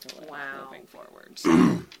place to live moving forward.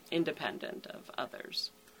 So independent of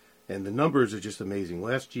others. And the numbers are just amazing.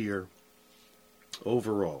 Last year,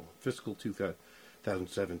 overall, fiscal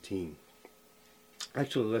 2017.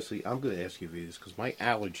 Actually, Leslie, I'm going to ask you this because my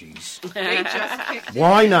allergies. They just kicked in.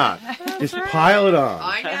 Why not? Just pile it on.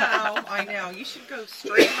 I know. You should go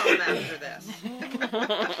straight home after this.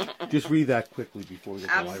 Just read that quickly before we get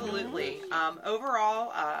to the library. Absolutely.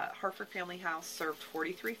 Overall, Hartford Family House served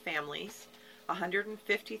 43 families,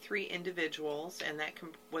 153 individuals, and that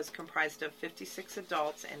was comprised of 56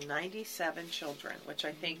 adults and 97 children, which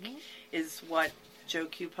I think is what Joe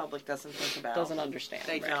Q. Public doesn't think about. Doesn't understand.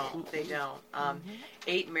 They don't. They don't.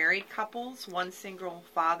 8 married couples, 1 single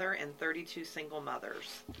father, and 32 single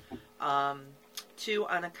mothers. 2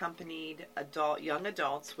 unaccompanied young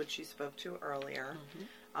adults, which you spoke to earlier.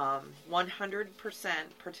 100%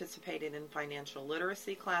 participated in financial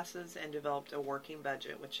literacy classes and developed a working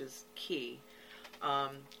budget, which is key.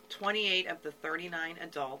 28 of the 39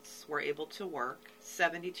 adults were able to work.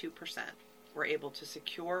 72% were able to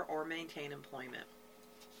secure or maintain employment.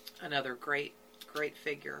 Another great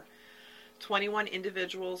figure. 21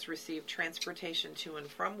 individuals received transportation to and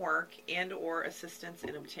from work and or assistance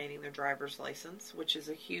in obtaining their driver's license, which is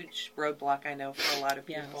a huge roadblock, I know, for a lot of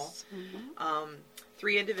people. Yes.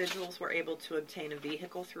 3 individuals were able to obtain a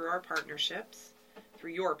vehicle through your partnerships.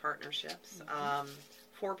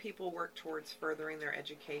 4 people work towards furthering their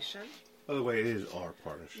education. By the way, it is our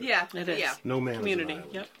partnership. Yeah, It is. Yeah, No man Community. is an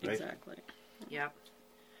island, Yep, right? exactly. yep.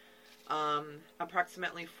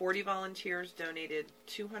 Approximately 40 volunteers donated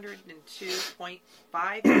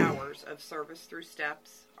 202.5 hours of service through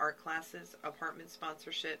STEPS, art classes, apartment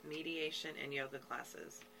sponsorship, mediation, and yoga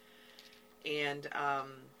classes. And,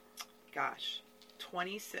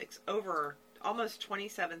 almost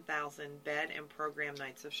 27,000 bed and program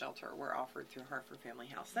nights of shelter were offered through Harford Family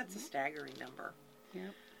House. That's a staggering number.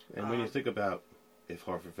 Yep. And when you think about if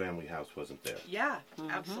Harford Family House wasn't there, Yeah,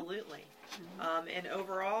 absolutely. And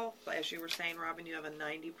overall, as you were saying, Robin, you have a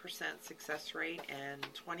 90% success rate, and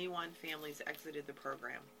 21 families exited the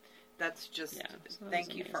program. That's just, Yeah, so that thank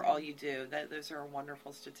was you for amazing. all you do. Those are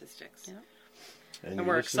wonderful statistics. Yeah. and And you're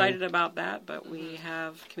we're listening- excited about that, but we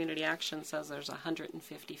have Community Action says there's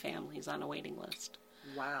 150 families on a waiting list.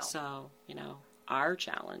 Wow. So, our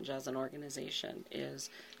challenge as an organization is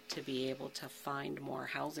to be able to find more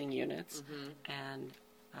housing units and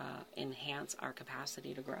enhance our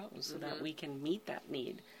capacity to grow so that we can meet that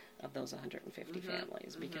need of those 150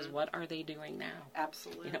 families. Because what are they doing now?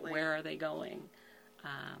 Absolutely. Where are they going?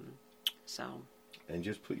 So, And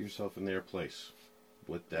just put yourself in their place.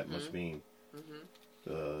 What that must mean.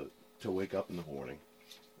 To wake up in the morning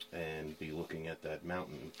and be looking at that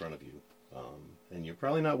mountain in front of you. And you're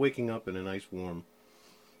probably not waking up in a nice warm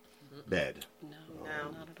bed no,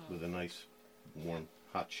 No. not at all. with a nice warm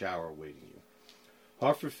hot shower awaiting you.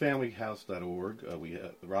 HartfordFamilyHouse.org. We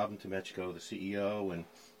have Robin Tomechko, the CEO, and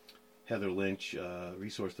Heather Lynch,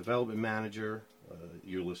 Resource Development Manager.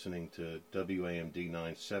 You're listening to WAMD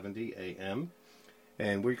 970 AM.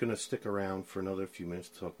 And we're going to stick around for another few minutes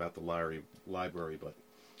to talk about the library. But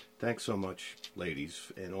thanks so much,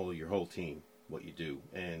 ladies, and all of your whole team, what you do,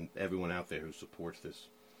 and everyone out there who supports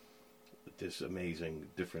this amazing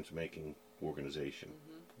difference-making organization.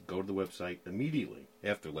 Go to the website immediately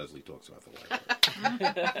after Leslie talks about the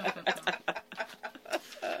library.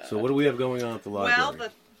 So what do we have going on at the library? Well,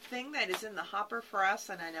 the thing that is in the hopper for us,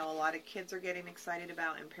 and I know a lot of kids are getting excited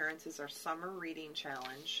about, and parents, is our Summer Reading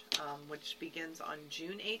Challenge, which begins on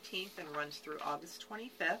June 18th and runs through August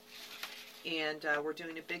 25th. And we're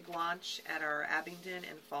doing a big launch at our Abingdon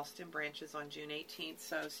and Fallston branches on June 18th,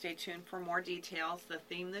 so stay tuned for more details. The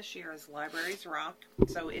theme this year is Libraries Rock,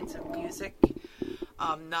 so it's a music,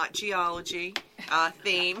 not geology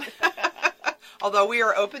theme. Although we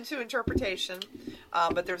are open to interpretation,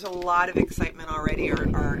 but there's a lot of excitement already.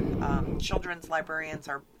 Our children's librarians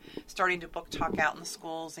are starting to book talk out in the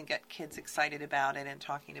schools and get kids excited about it and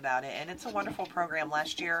talking about it. And it's a wonderful program.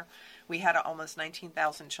 Last year, we had almost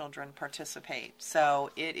 19,000 children participate. So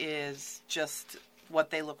it is just what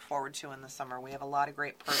they look forward to in the summer. We have a lot of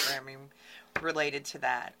great programming related to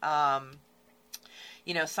that.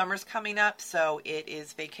 Summer's coming up, so it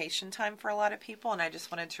is vacation time for a lot of people, and I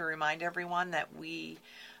just wanted to remind everyone that we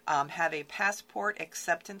have a passport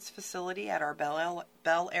acceptance facility at our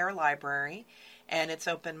Bel Air Library, and it's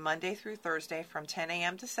open Monday through Thursday from 10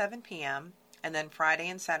 a.m. to 7 p.m., and then Friday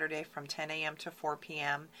and Saturday from 10 a.m. to 4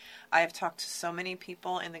 p.m. I have talked to so many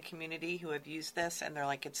people in the community who have used this, and they're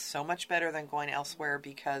like, it's so much better than going elsewhere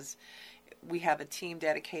because we have a team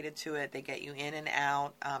dedicated to it. They get you in and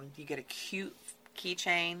out. You get a cute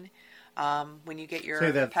keychain when you get your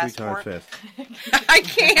Say that passport. 3 times fast. I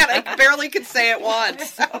can't. I barely could say it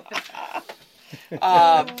once.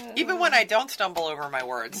 Even when I don't stumble over my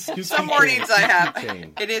words. Cute Some keychain. mornings I have.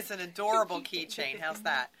 Keychain. It is an adorable keychain. How's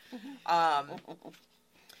that?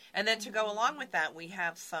 And then to go along with that, we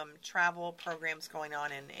have some travel programs going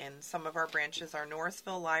on in some of our branches. Our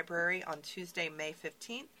Norrisville Library on Tuesday, May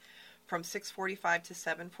 15th. From 6:45 to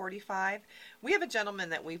 7:45. We have a gentleman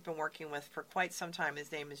that we've been working with for quite some time.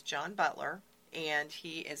 His name is John Butler, and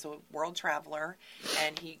he is a world traveler,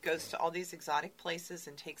 and he goes to all these exotic places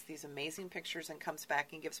and takes these amazing pictures and comes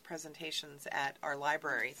back and gives presentations at our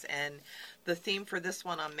libraries. And the theme for this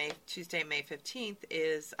one on Tuesday, May 15th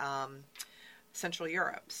is Central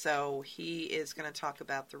Europe. So he is going to talk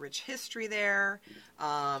about the rich history there.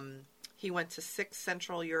 He went to 6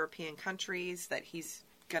 Central European countries that he's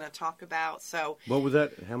going to talk about. So What was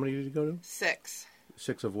that? How many did you go to? 6.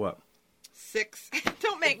 6 of what? 6.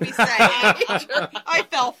 Don't make me say it. I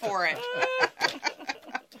fell for it.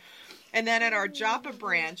 And then at our Joppa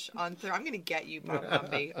branch I'm going to get you, Bob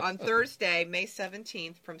Humby, on Thursday, May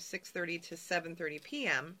 17th from 6:30 to 7:30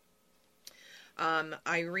 p.m.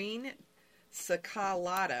 Irene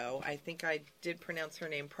Sacalato, I think I did pronounce her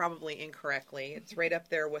name probably incorrectly. It's right up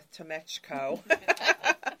there with Tomechko.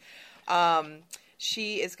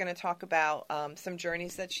 She is going to talk about some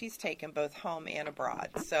journeys that she's taken both home and abroad.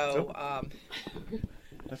 So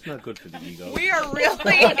That's not good for the ego. We are really...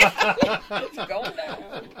 It's going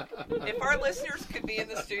down. If our listeners could be in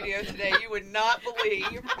the studio today, you would not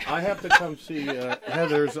believe. I have to come see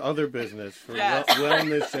Heather's other business for Yes.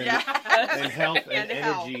 wellness and, Yes. and health and,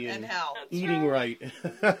 health, energy and health. eating right.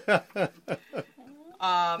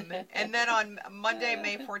 And then on Monday,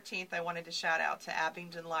 May 14th, I wanted to shout out to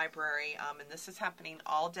Abingdon Library, and this is happening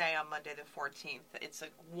all day on Monday the 14th. It's a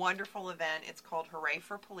wonderful event. It's called Hooray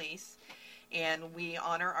for Police, and we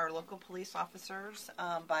honor our local police officers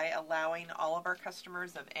by allowing all of our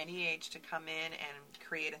customers of any age to come in and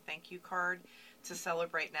create a thank you card to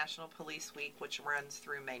celebrate National Police Week, which runs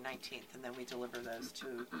through May 19th, and then we deliver those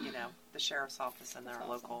to, the sheriff's office and our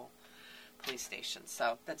local police station.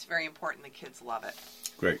 So that's very important. The kids love it.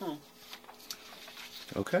 Great.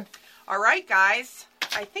 Okay. All right, guys.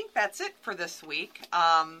 I think that's it for this week.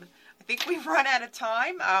 I think we've run out of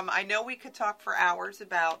time. I know we could talk for hours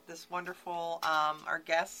about this wonderful, our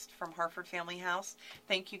guest from Harford Family House.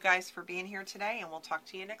 Thank you guys for being here today, and we'll talk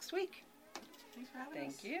to you next week. Thanks for having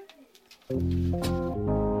us. Thank you.